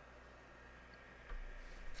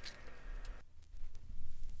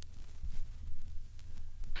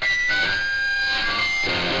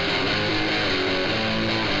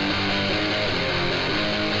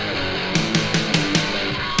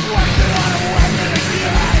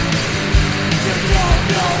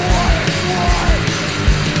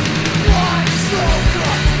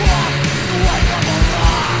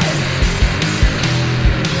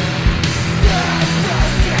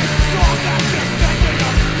 So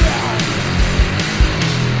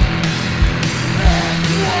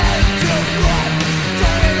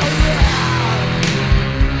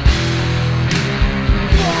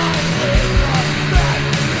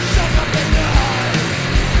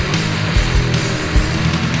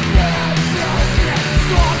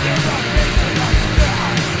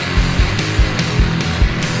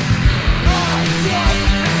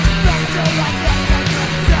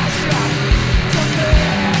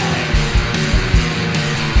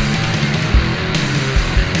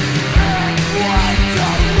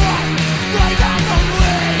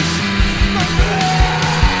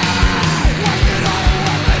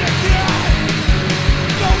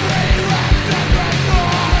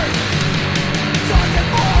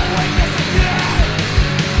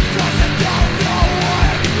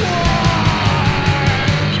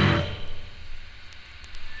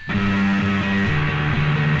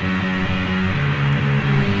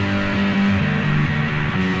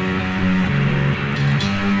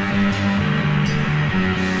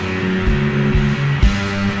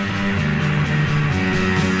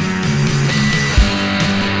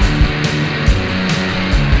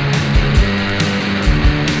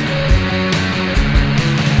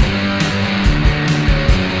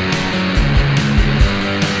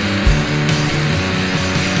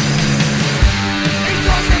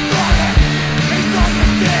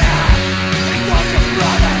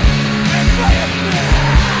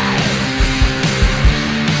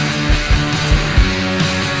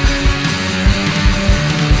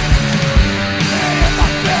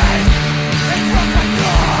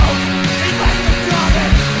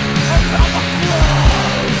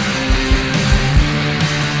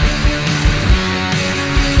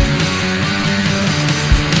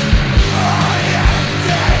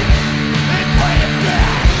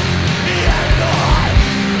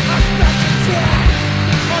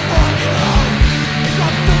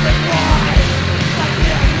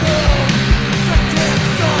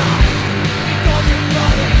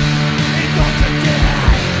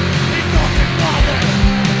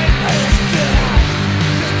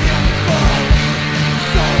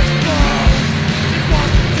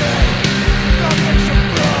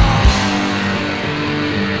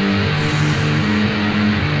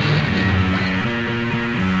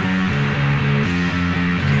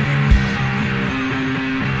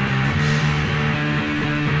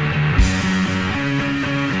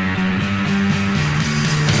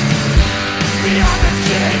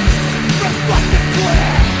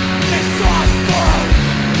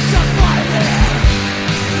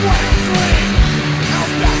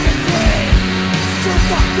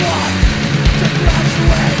fucked up to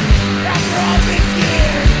graduate after all these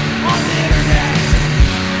years on the internet.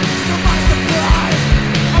 To my surprise,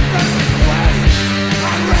 a friend request,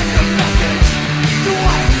 I read the message. Do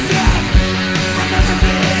I accept? Remember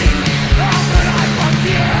me? How could I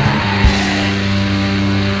forget?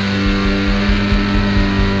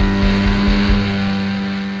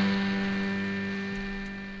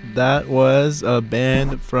 That was a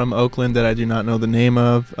band from Oakland that I do not know the name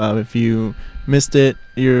of. If you missed it,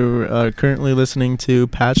 you're currently listening to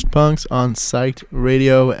Patched Punks on Psyched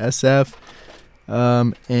Radio SF.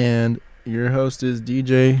 And your host is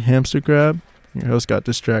DJ Hamster Crab. Your host got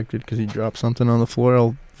distracted because he dropped something on the floor.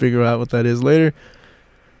 I'll figure out what that is later.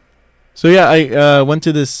 So yeah, I went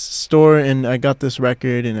to this store and I got this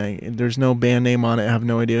record, and there's no band name on it. I have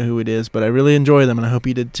no idea who it is, but I really enjoy them, and I hope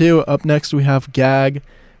you did too. Up next we have Gag.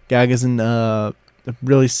 Gag is a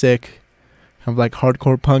really sick, kind of like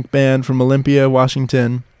hardcore punk band from Olympia,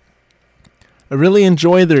 Washington. I really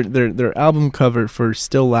enjoy their album cover for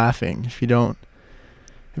Still Laughing. If you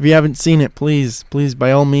haven't seen it, please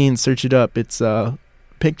by all means search it up. It's a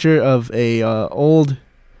picture of a old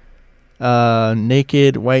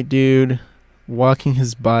naked white dude walking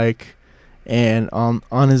his bike, and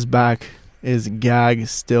on his back is Gag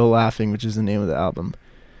Still Laughing, which is the name of the album.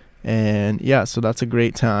 And yeah, so that's a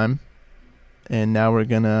great time. And now we're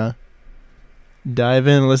gonna dive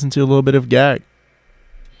in and listen to a little bit of Gag.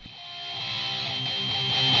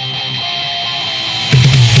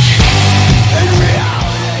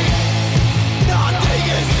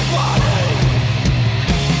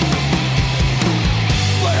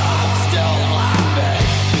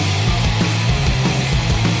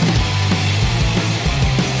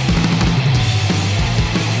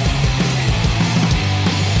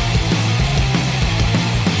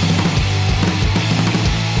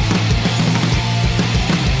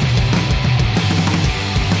 We'll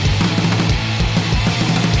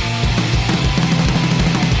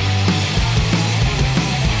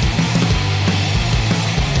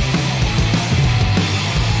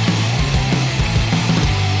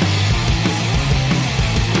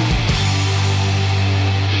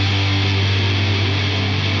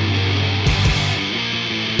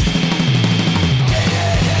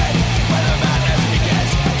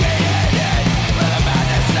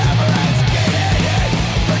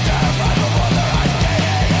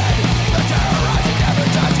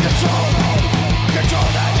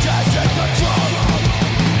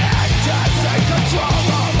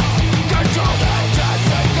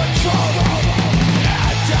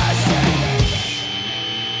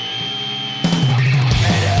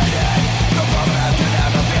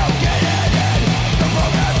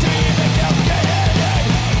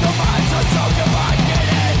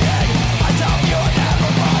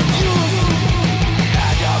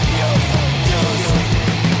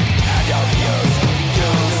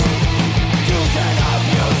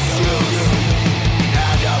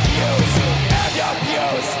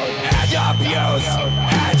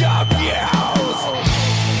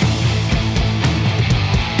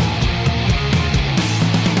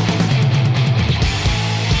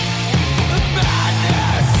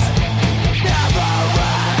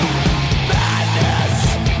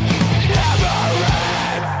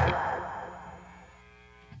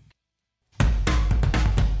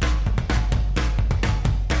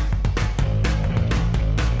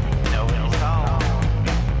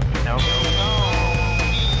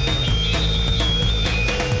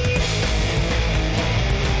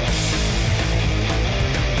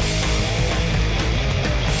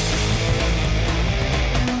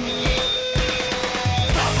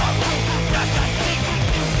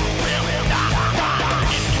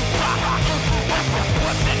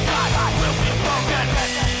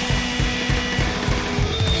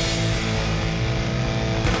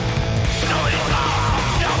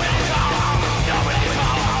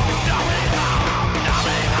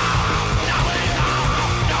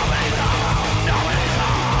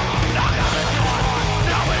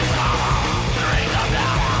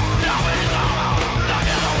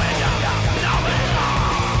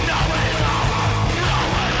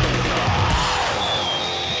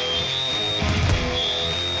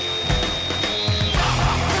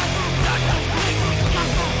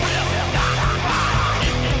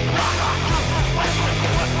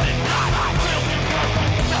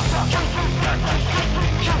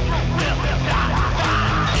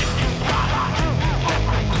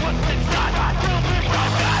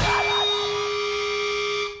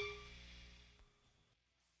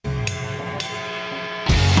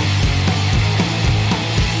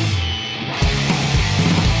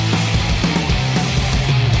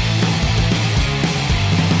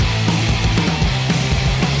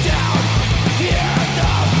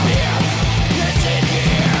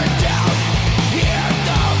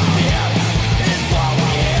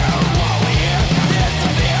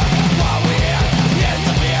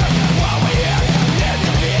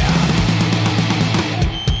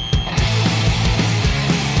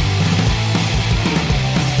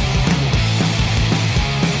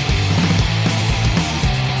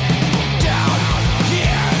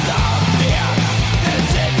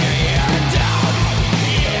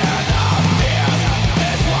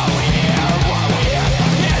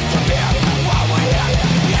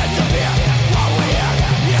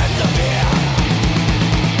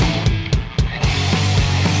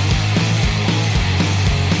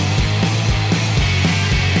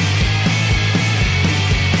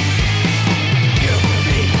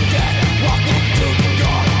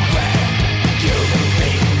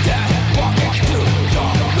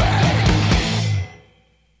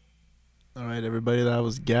All right, everybody, that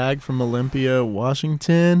was Gag from Olympia,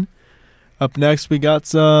 Washington. Up next, we got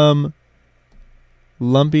some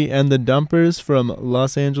Lumpy and the Dumpers from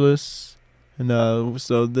Los Angeles. And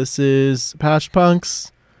so this is Patch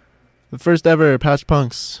Punks, the first ever Patch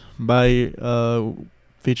Punks by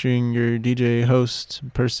featuring your DJ, host,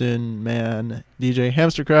 person, man, DJ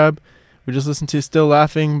Hamster Crab. We just listened to Still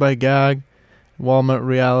Laughing by Gag, Walnut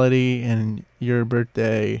Reality, and Your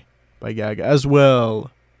Birthday by Gag as well.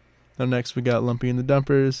 Now next we got Lumpy and the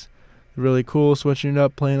Dumpers. Really cool, switching it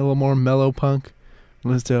up, playing a little more mellow punk.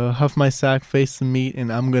 Listen to Huff My Sack, Face the Meat,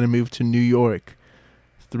 and I'm Gonna Move to New York.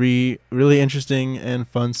 3 really interesting and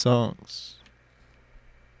fun songs.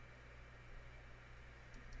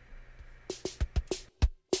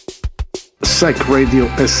 Psych Radio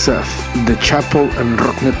SF, The Chapel and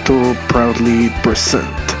Rockneto proudly present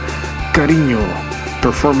Cariño,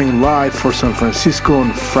 performing live for San Francisco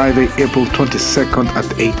on Friday, April 22nd at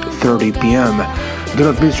 8:30 p.m. Do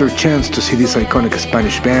not miss your chance to see this iconic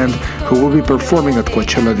Spanish band who will be performing at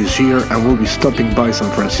Coachella this year and will be stopping by San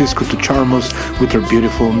Francisco to charm us with their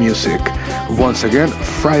beautiful music. Once again,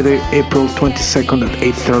 Friday, April 22nd at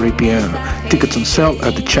 8:30 p.m. Tickets on sale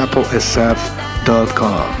at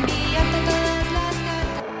thechapelsf.com.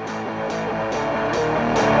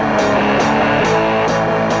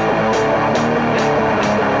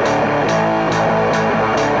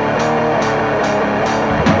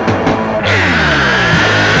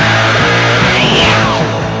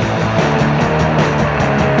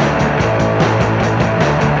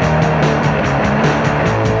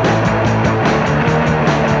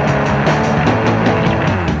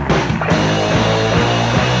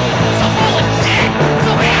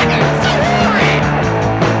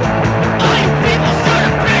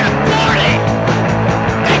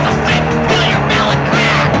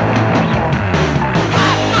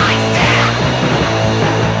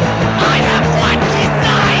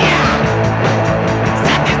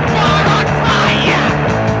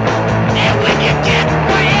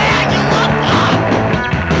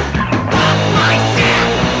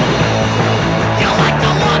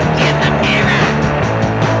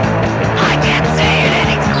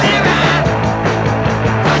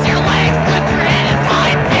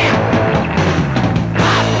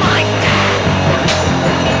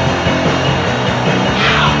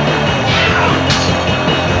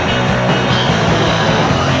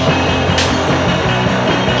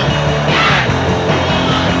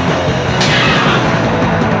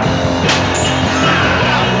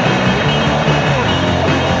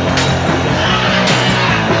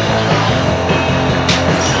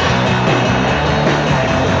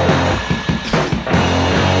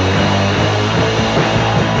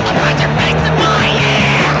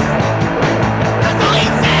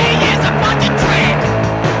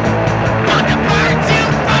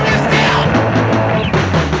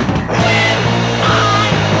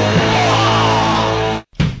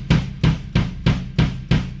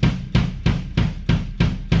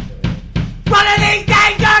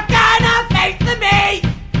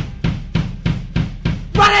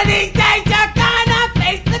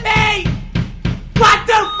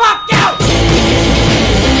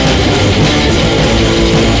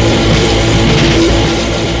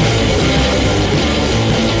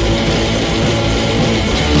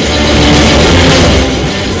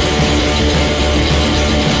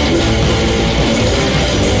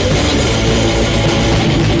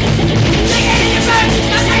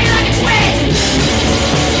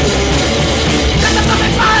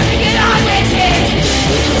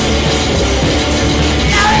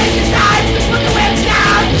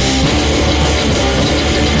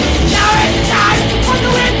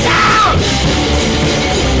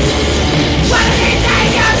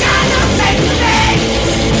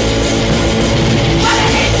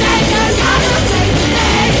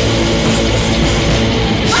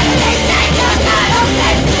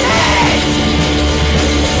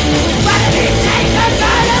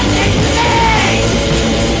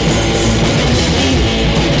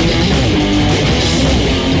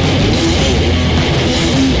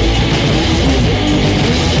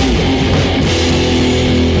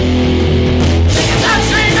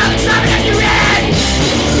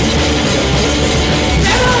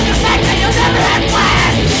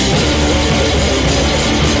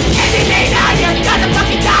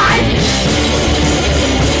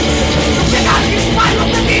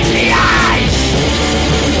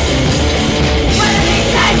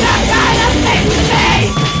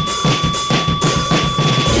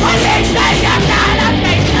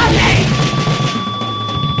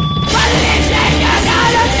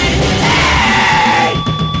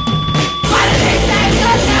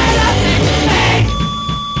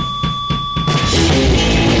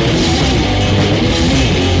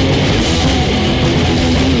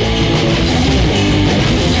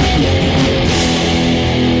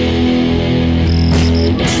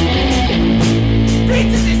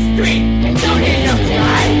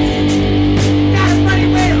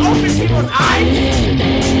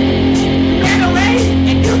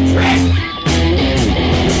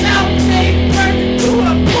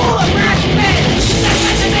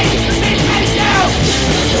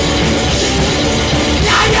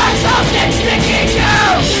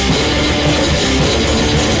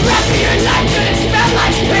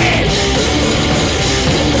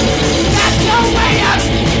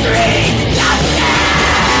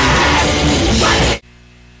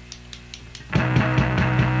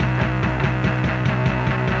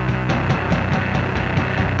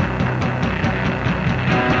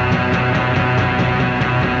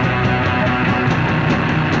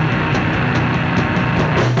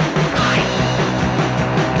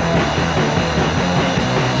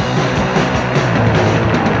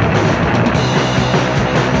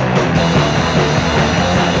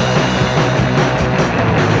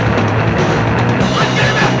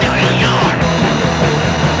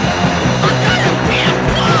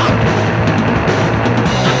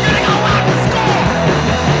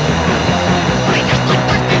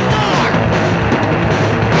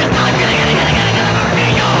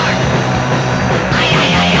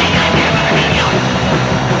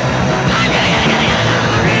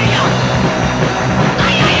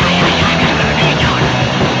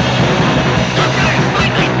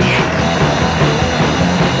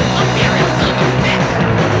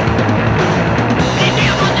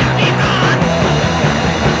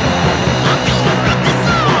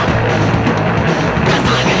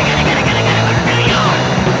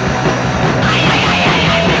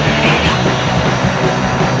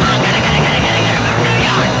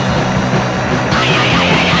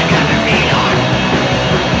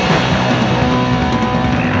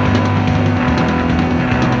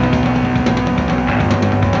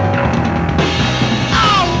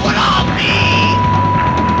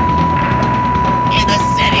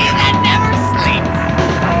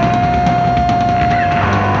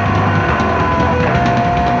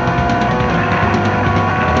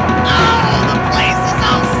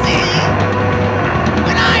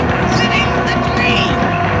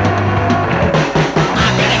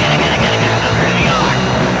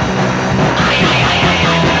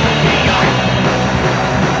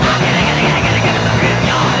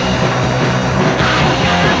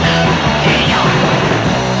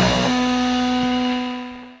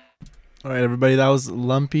 All right, everybody, that was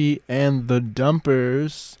Lumpy and the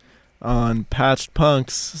Dumpers on Patched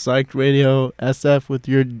Punks, Psyched Radio SF with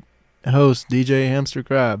your host, DJ Hamster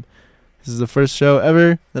Crab. This is the first show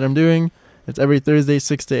ever that I'm doing. It's every Thursday,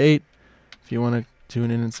 6 to 8. If you want to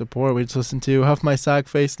tune in and support, we just listened to Huff My Sock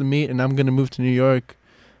Face the Meat and I'm Gonna Move to New York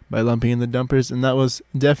by Lumpy and the Dumpers. And that was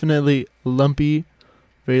definitely lumpy,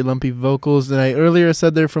 very lumpy vocals. And I earlier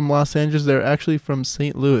said they're from Los Angeles. They're actually from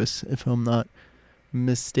St. Louis, if I'm not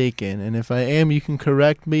mistaken. And if I am, you can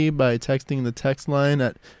correct me by texting the text line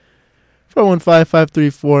at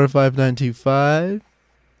 415-534-5925.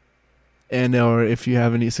 And or if you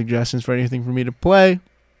have any suggestions for anything for me to play.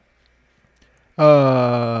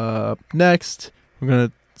 Next, we're going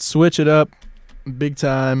to switch it up big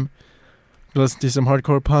time. We're going to listen to some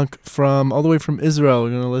hardcore punk from all the way from Israel.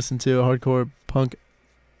 We're going to listen to a hardcore punk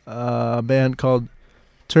band called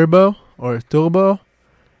Turbo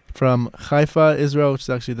from Haifa, Israel, which is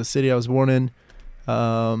actually the city I was born in.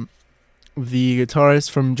 The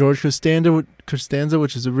guitarist from George Costanza,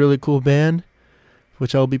 which is a really cool band,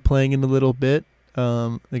 which I'll be playing in a little bit.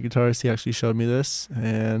 The guitarist, he actually showed me this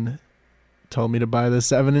and told me to buy the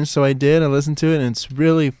 7-inch, so I did. I listened to it, and it's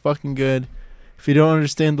really fucking good. If you don't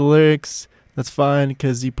understand the lyrics, that's fine,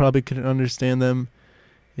 because you probably couldn't understand them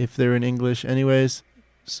if they're in English anyways.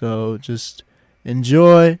 So just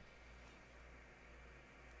enjoy.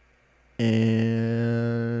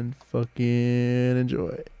 And fucking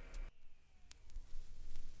enjoy.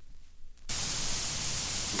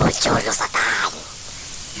 Buongiorno Satan,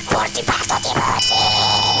 corti parto di morte.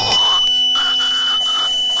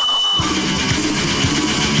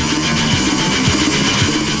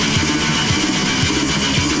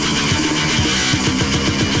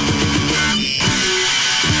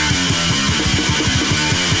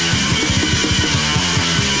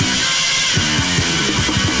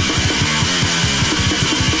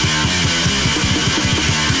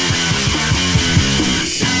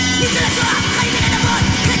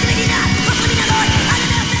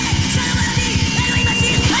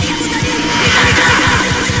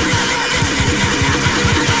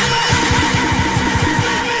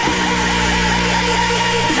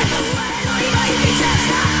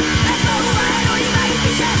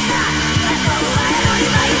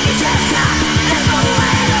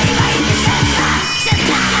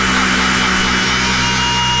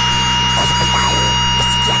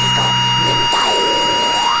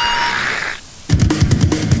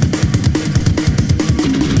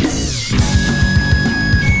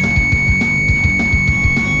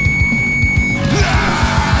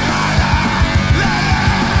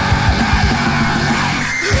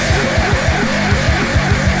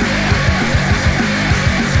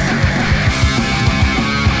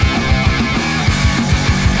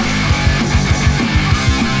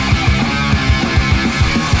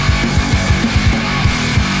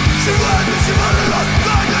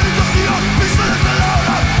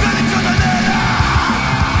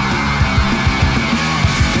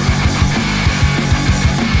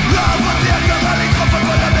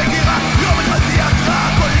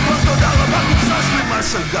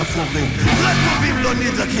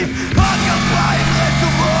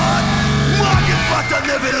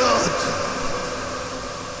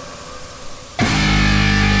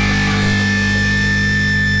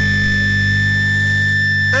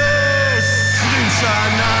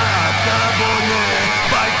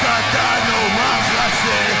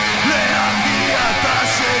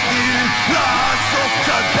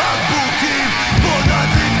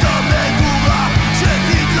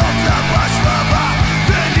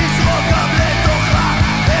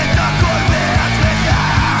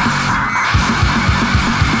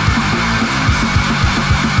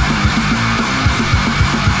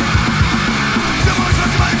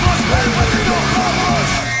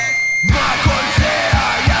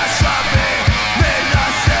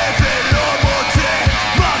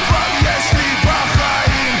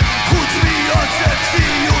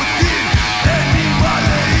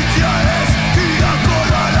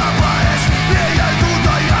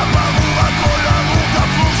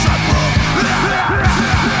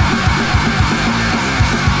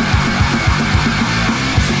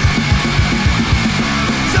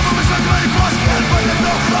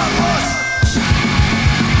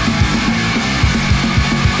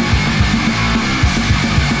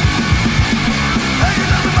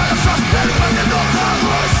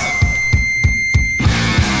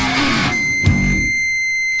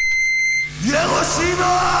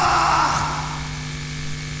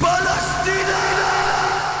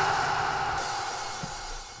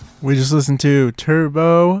 We just listened to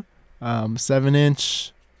Turbo,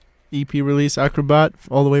 7-inch EP release, Acrobat,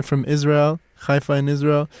 all the way from Israel, Haifa in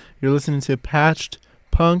Israel. You're listening to Patched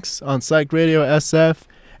Punks on Psych Radio SF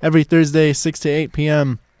every Thursday, 6 to 8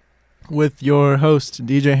 p.m. with your host,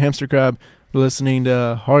 DJ Hamster Crab. We're listening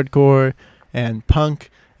to hardcore and punk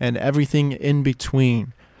and everything in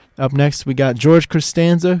between. Up next, we got George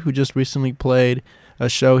Costanza, who just recently played a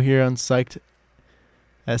show here on Psyched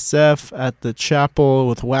SF at the Chapel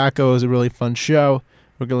with Wacko. It was a really fun show.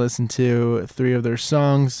 We're going to listen to 3 of their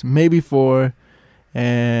songs, maybe 4,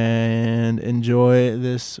 and enjoy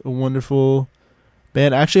this wonderful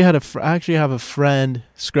band. I actually have a friend,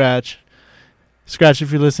 Scratch. Scratch,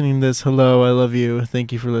 if you're listening to this, hello, I love you.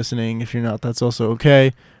 Thank you for listening. If you're not, that's also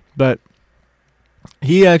okay. But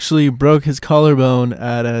he actually broke his collarbone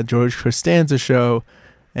at a George Costanza show,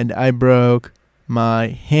 and I broke my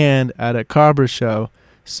hand at a Carver show.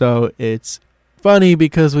 So it's funny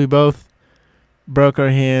because we both broke our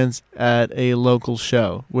hands at a local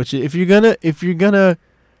show. Which if you're gonna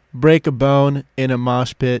break a bone in a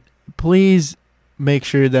mosh pit, please make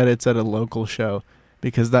sure that it's at a local show,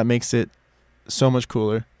 because that makes it so much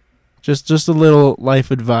cooler. Just a little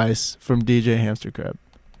life advice from DJ Hamster Crab.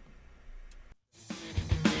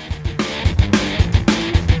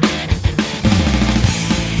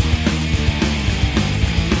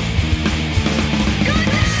 Go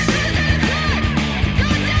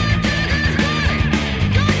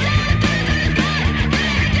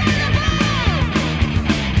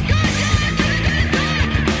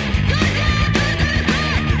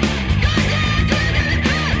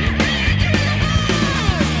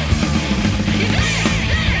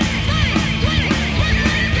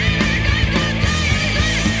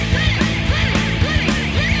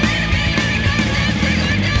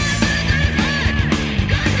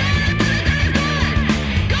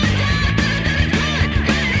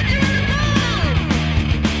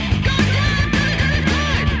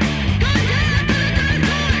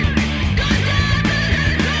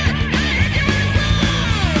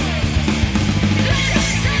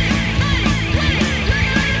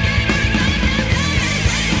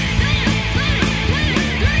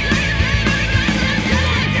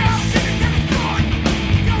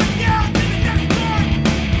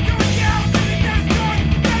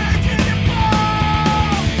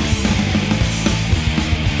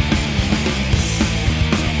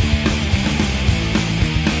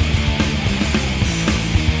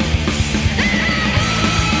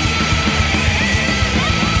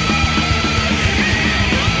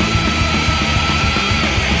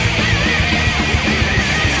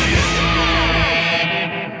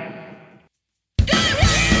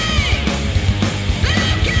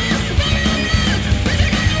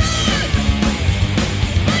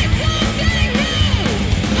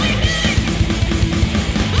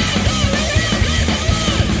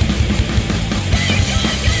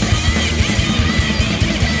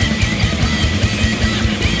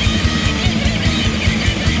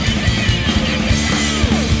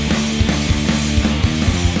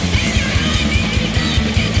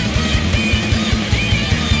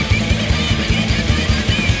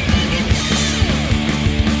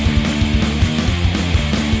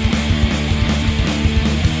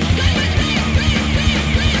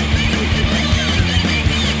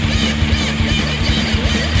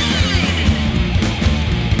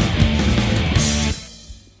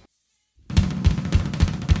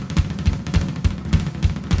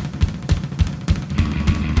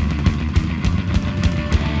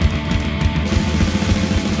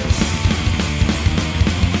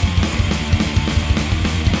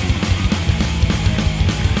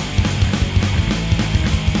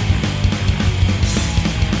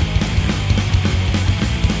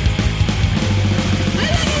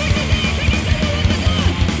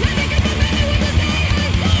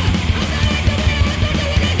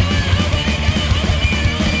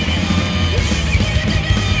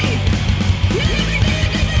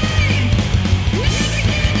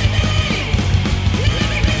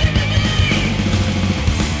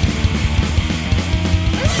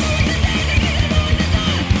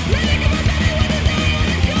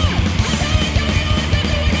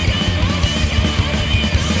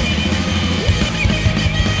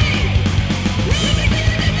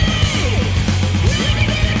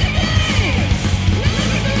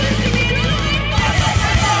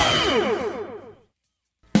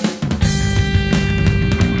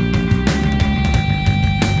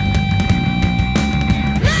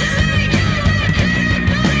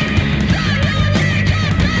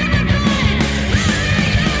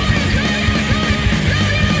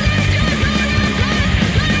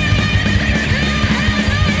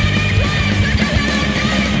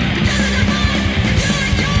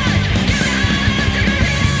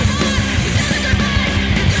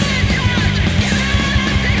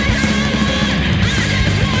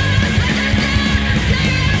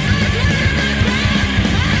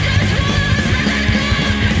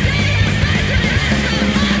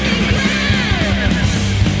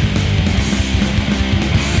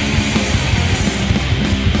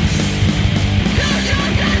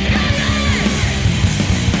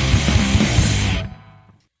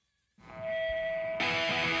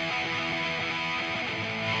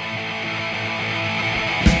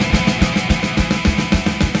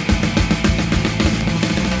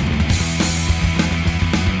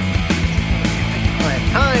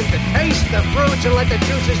watch and let the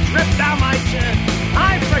juices drip down my chin.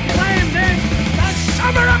 I proclaim this the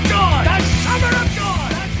summer of joy! The summer of joy!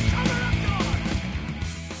 The summer of joy!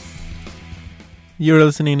 You're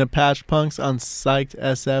listening to Patch Punks on Psyched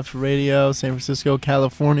SF Radio, San Francisco,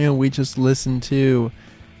 California. We just listened to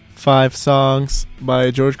 5 songs by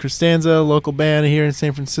George Costanza, local band here in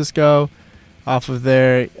San Francisco, off of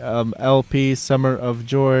their LP Summer of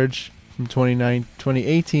George from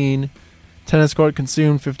 2018. Tennis Court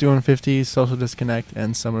Consumed, 5150, Social Disconnect,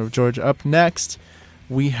 and Summer of George. Up next,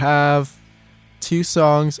 we have 2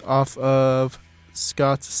 songs off of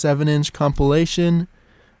Scott's 7-inch compilation.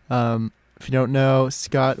 If you don't know,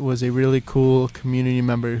 Scott was a really cool community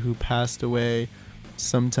member who passed away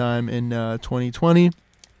sometime in 2020.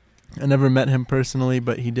 I never met him personally,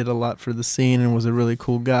 but he did a lot for the scene and was a really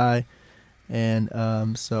cool guy. And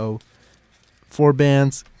so 4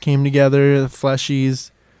 bands came together, the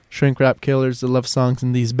Fleshies, Shrink Rap Killers, The Love Songs,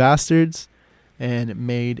 and These Bastards, and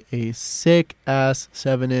made a sick-ass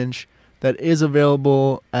 7-inch that is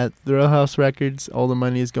available at Thrill House Records. All the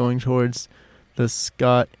money is going towards the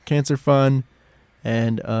Scott Cancer Fund.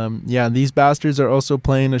 And These Bastards are also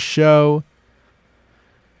playing a show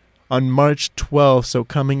on March 12th, so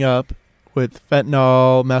coming up, with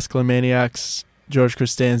Fentanyl, Masculine Maniacs, George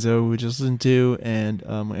Costanza, who we just listened to,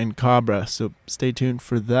 and Cabra. So stay tuned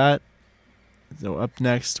for that. So up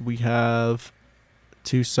next, we have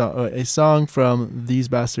a song from These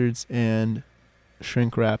Bastards and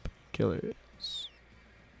Shrink Rap Killers.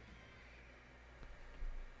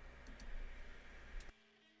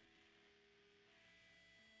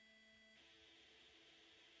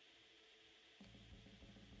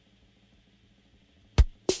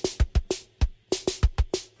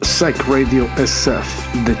 Psych Radio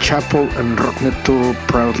SF, The Chapel and Rockneto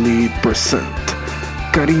proudly present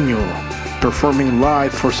Cariño, performing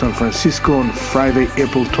live for San Francisco on Friday,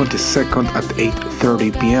 April 22nd at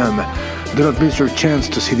 8:30 p.m. Do not miss your chance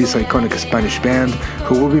to see this iconic Spanish band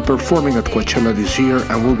who will be performing at Coachella this year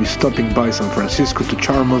and will be stopping by San Francisco to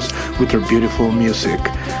charm us with their beautiful music.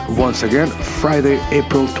 Once again, Friday,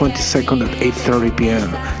 April 22nd at 8:30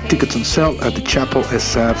 p.m. Tickets on sale at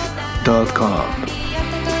thechapelsf.com.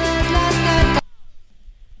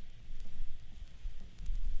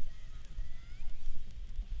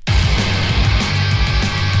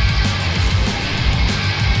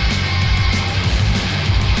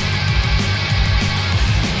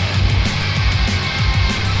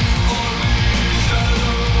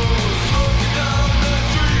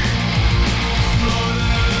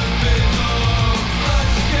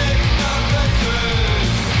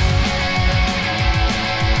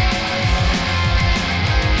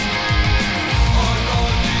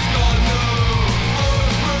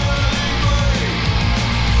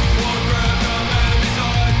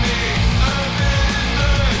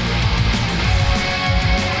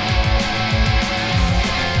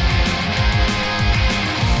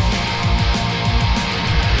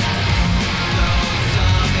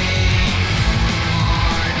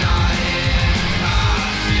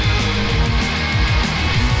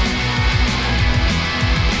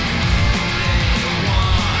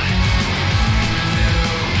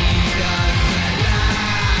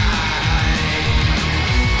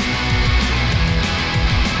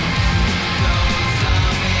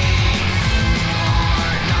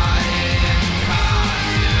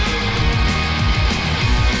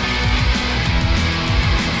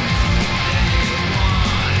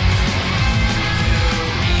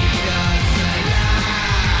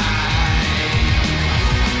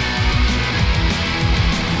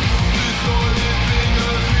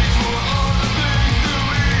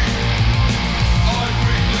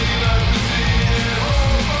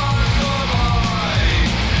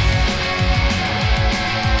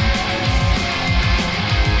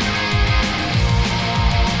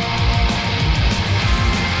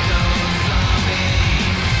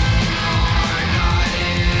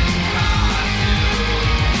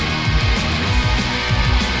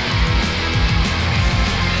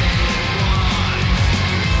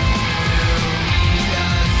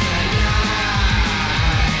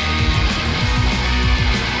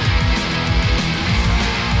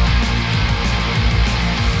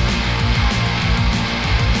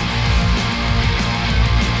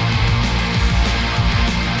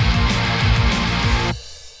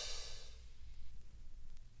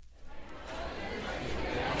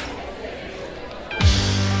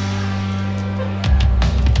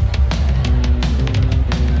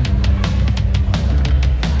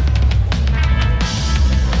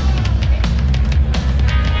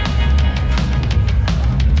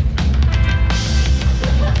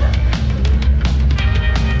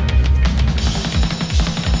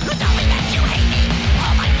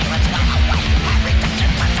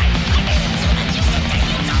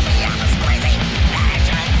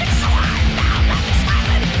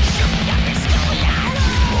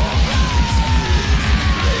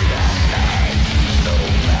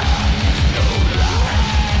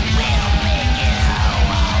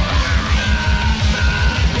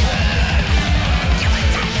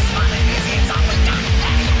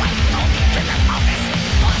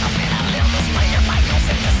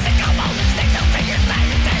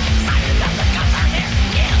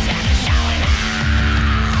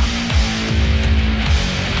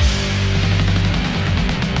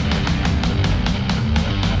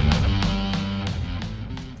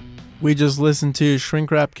 We just listened to Shrink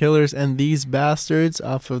Wrap Killers and These Bastards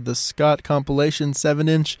off of the Scott compilation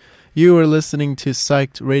 7-inch. You are listening to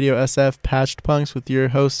Psyched Radio SF Patched Punks with your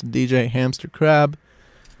host, DJ Hamster Crab.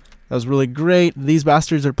 That was really great. These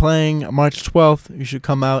Bastards are playing March 12th. You should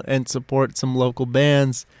come out and support some local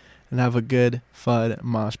bands and have a good, fun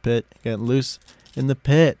mosh pit. Get loose in the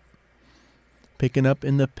pit. Picking up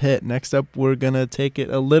in the pit. Next up, we're going to take it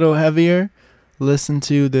a little heavier. Listen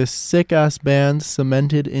to this sick-ass band,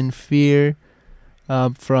 Cemented in Fear,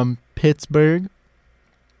 from Pittsburgh.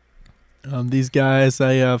 These guys,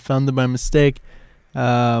 I found them by mistake,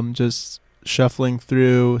 just shuffling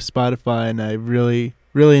through Spotify, and I really,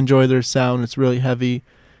 really enjoy their sound. It's really heavy,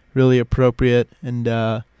 really appropriate, and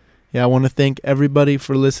I want to thank everybody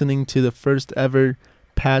for listening to the first ever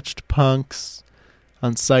Patched Punks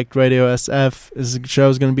on Psyched Radio SF. This show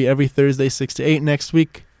is going to be every Thursday, 6 to 8 next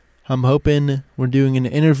week. I'm hoping we're doing an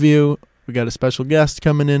interview. We got a special guest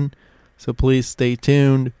coming in, so please stay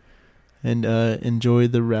tuned and enjoy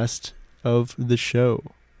the rest of the show.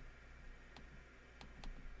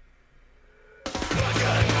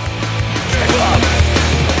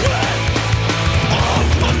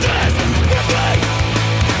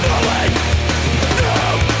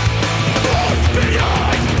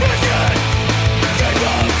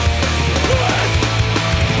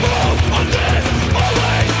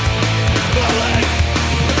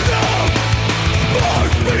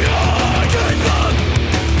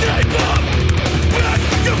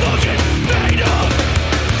 You're fucking made up.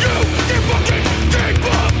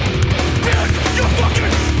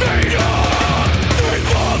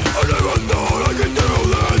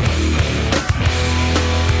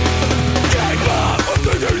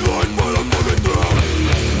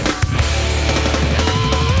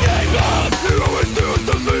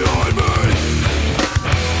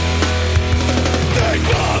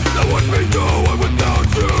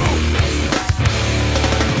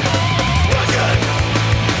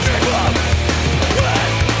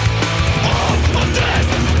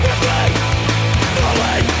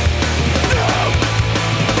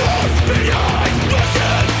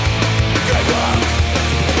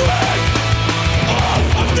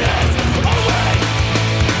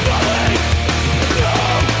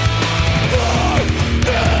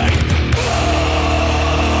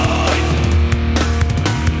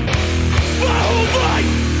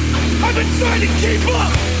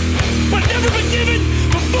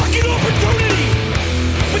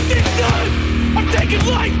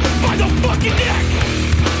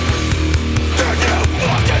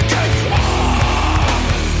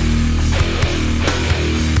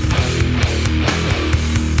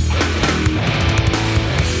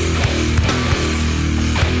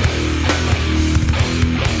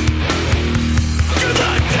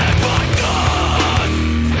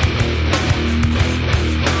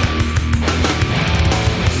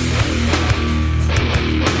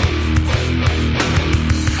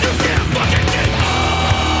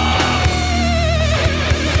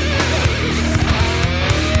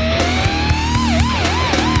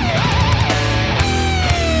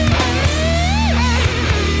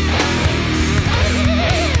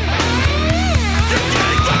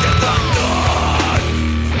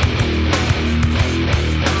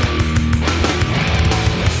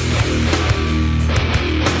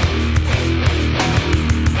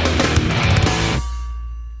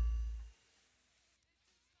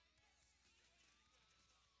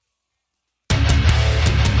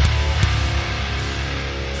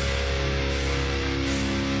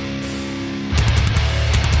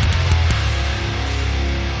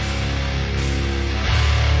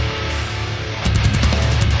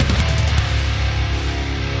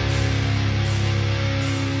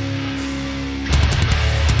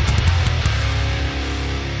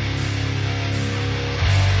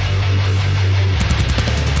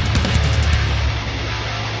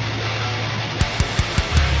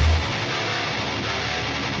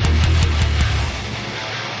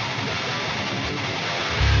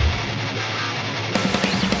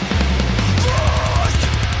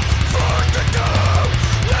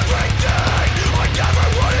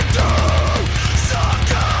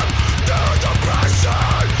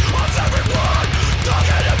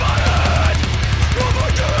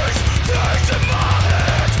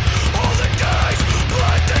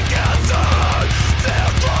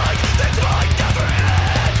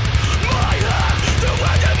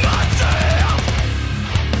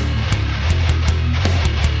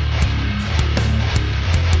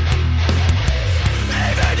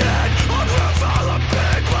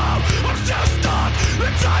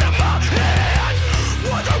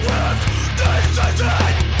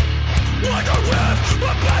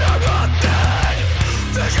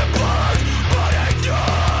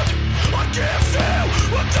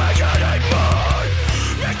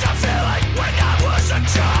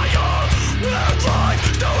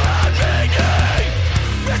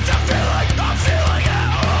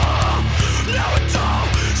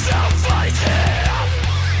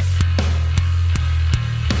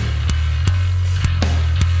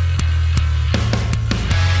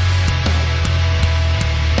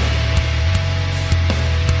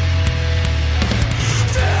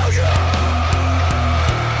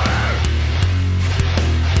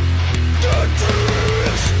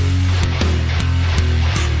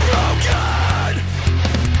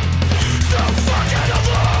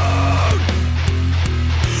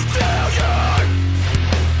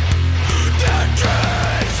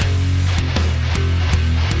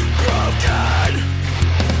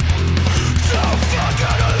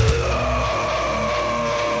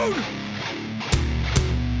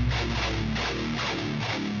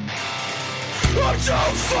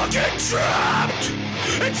 fucking trapped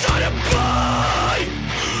inside a body.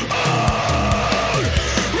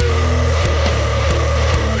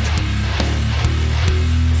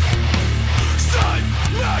 Set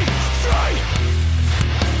me free.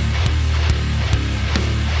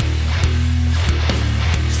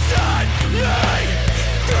 Set me free.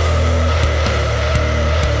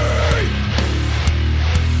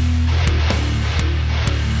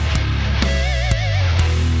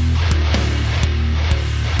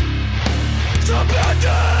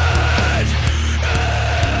 Abandoned in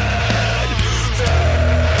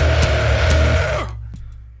fear.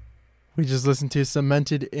 We just listened to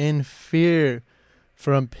Cemented in Fear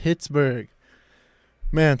from Pittsburgh.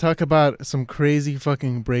 Man, talk about some crazy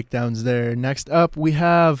fucking breakdowns there. Next up, we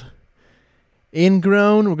have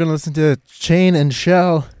Ingrown. We're going to listen to Chain and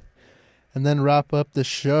Shell and then wrap up the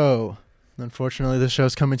show. Unfortunately, the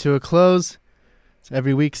show's coming to a close. It's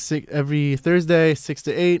every week, every Thursday, 6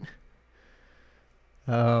 to 8.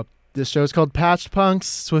 This show is called Patched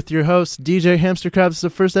Punks. It's with your host, DJ Hamster Crab. It's the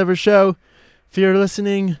first ever show. If you're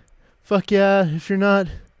listening, fuck yeah. If you're not,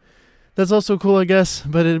 that's also cool, I guess.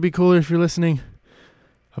 But it'd be cooler if you're listening.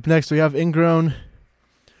 Up next, we have Ingrown.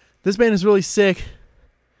 This band is really sick.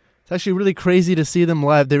 It's actually really crazy to see them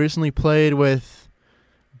live. They recently played with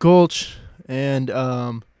Gulch and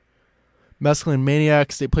Mescaline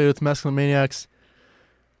Maniacs. They played with Mescaline Maniacs.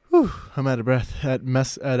 Whew, I'm out of breath. At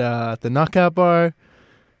the Knockout Bar.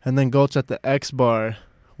 And then Gulch at the X Bar,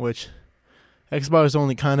 which X Bar is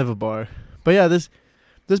only kind of a bar. But yeah, this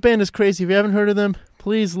band is crazy. If you haven't heard of them,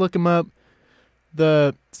 please look them up.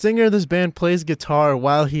 The singer of this band plays guitar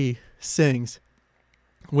while he sings,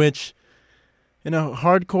 which in a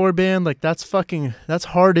hardcore band, like that's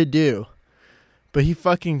hard to do. But he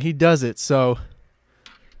does it. So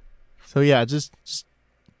yeah, just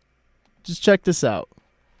check this out.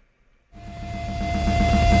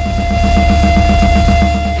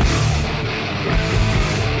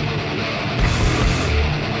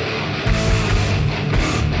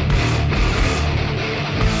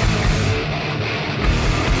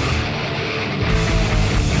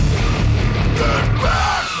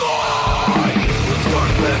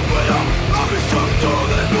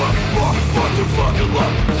 Fucking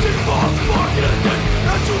love, see balls fucking a dick,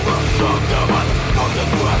 and to run some down, fuck the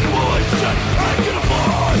crap, well I shit, I ain't gonna fall.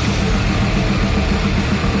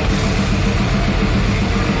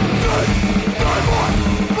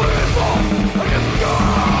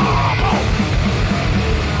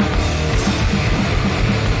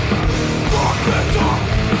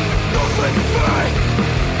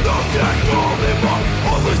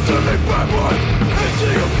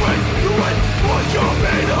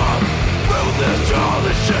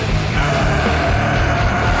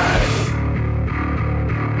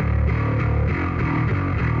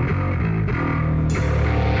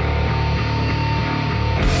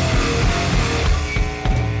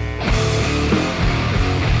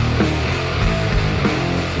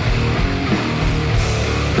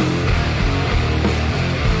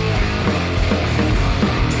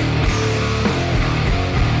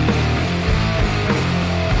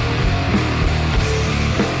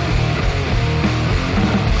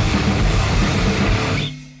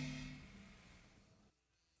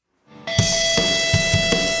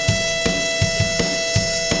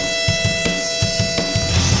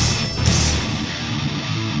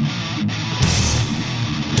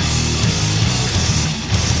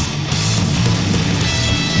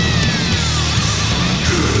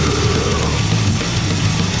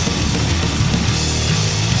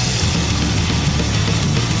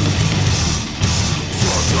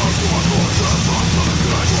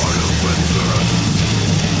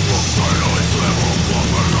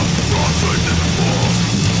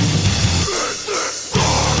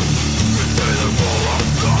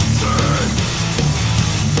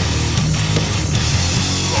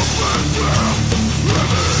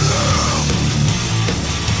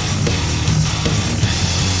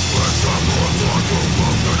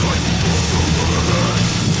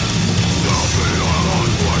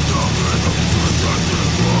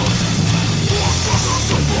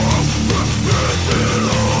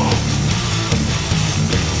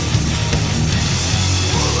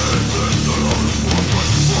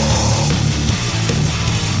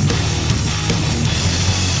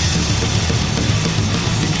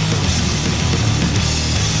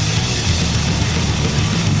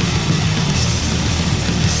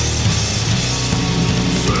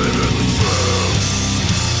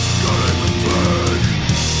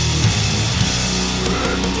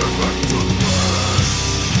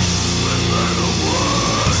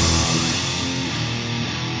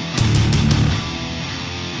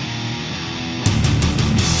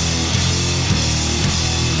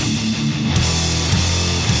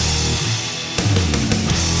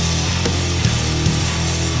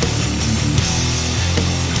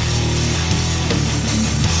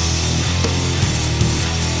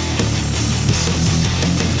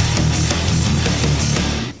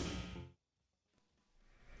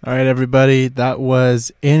 All right, everybody. That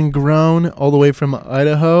was Ingrown, all the way from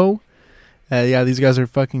Idaho. Yeah, these guys are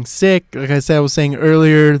fucking sick. Like I said, I was saying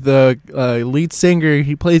earlier, the lead singer,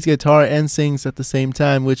 he plays guitar and sings at the same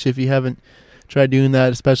time, which if you haven't tried doing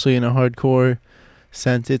that, especially in a hardcore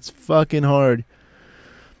sense, it's fucking hard.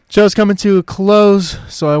 Show's coming to a close,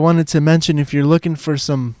 so I wanted to mention if you're looking for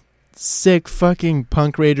some sick fucking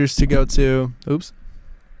punk raiders to go to,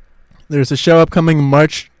 there's a show upcoming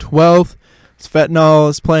March 12th. It's Fentanyl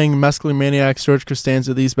is playing Mescaline Maniacs, George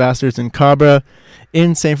Costanza, These Bastards, and Cabra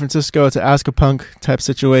in San Francisco. It's an Ask a Punk type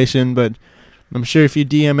situation, but I'm sure if you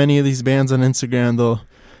DM any of these bands on Instagram, they'll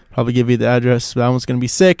probably give you the address. That one's going to be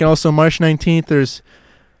sick. And also March 19th, there's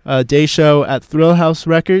a day show at Thrill House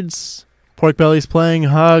Records. Pork Belly's playing,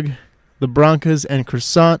 Hog, The Broncos, and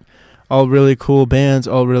Croissant. All really cool bands,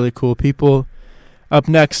 all really cool people. Up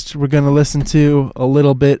next, we're going to listen to a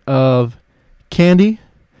little bit of Candy.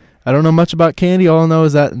 I don't know much about Candy. All I know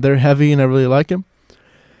is that they're heavy and I really like them.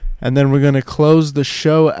 And then we're going to close the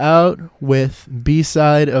show out with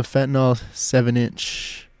B-side of Fentanyl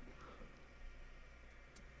 7-inch.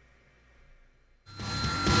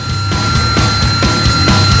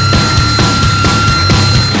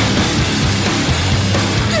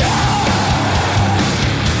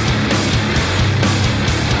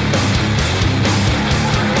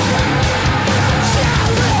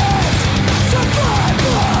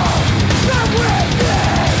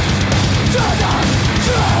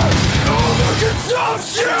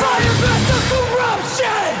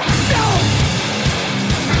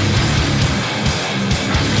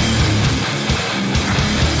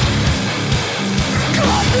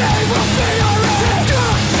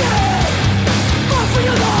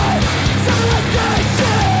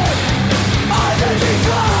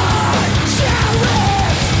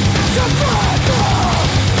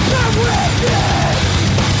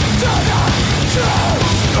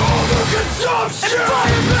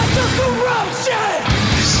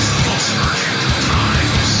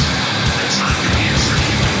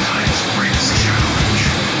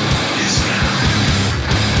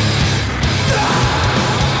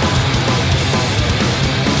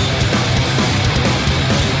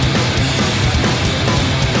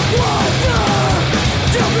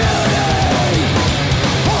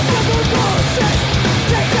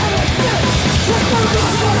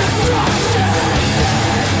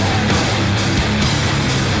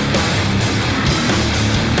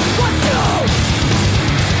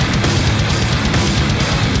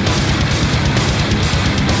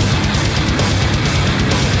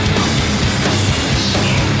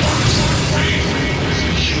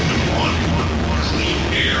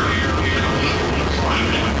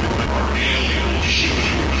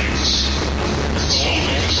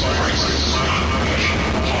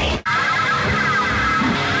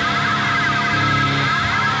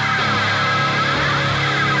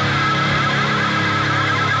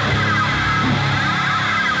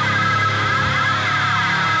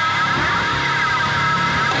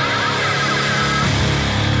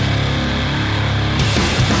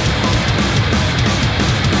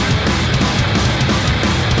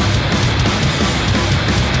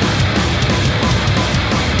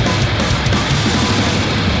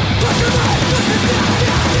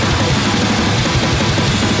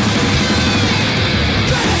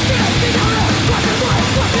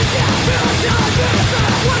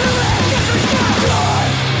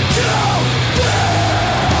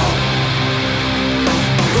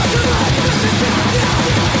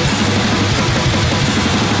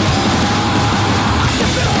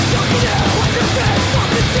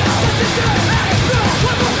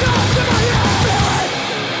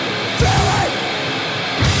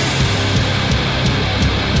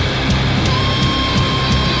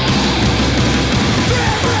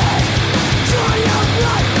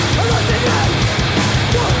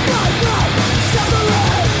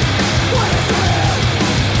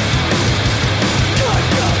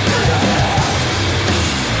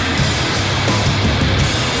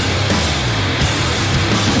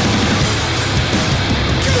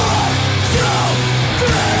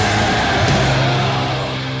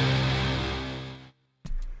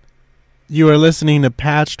 You are listening to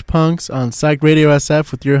Patched Punks on Psych Radio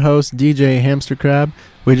SF with your host, DJ Hamster Crab.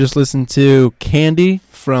 We just listened to Candy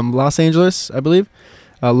from Los Angeles, I believe.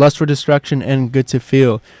 Lust for Destruction and Good to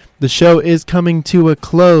Feel. The show is coming to a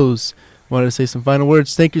close. Wanted to say some final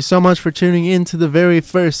words. Thank you so much for tuning in to the very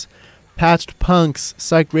first Patched Punks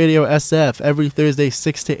Psych Radio SF every Thursday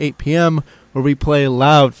 6 to 8 p.m. where we play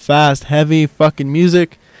loud, fast, heavy fucking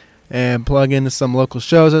music and plug into some local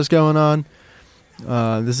shows that's going on.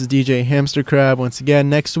 This is DJ Hamster Crab once again.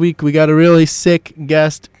 Next week we got a really sick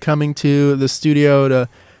guest coming to the studio to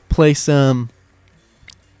play some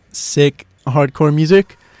sick hardcore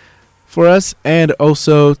music for us, and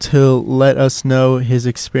also to let us know his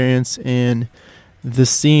experience in the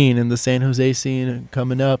scene, in the San Jose scene,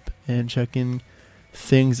 coming up and checking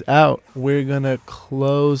things out. We're gonna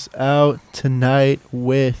close out tonight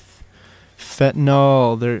with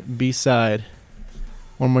Fentanyl, their B-side.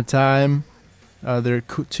 One more time, there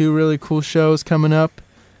are two really cool shows coming up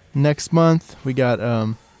next month. We got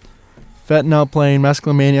Fentanyl playing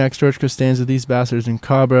Masculine Maniacs, George Costanza, These Bastards, and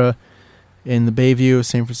Cabra in the Bayview of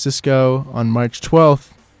San Francisco on March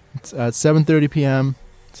 12th. It's at 7:30 p.m.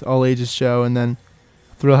 It's an all-ages show. And then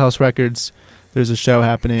Thrill House Records, there's a show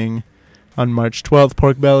happening on March 12th.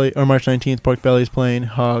 March 19th, Pork Belly's playing,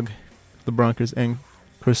 Hog, The Broncos, and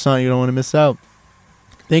Croissant. You don't want to miss out.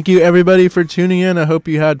 Thank you, everybody, for tuning in. I hope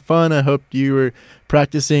you had fun. I hope you were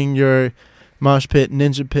practicing your mosh pit,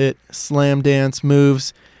 ninja pit, slam dance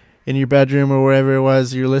moves in your bedroom or wherever it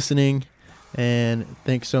was you're listening. And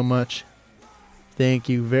thanks so much. Thank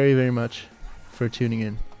you very, very much for tuning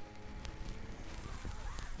in.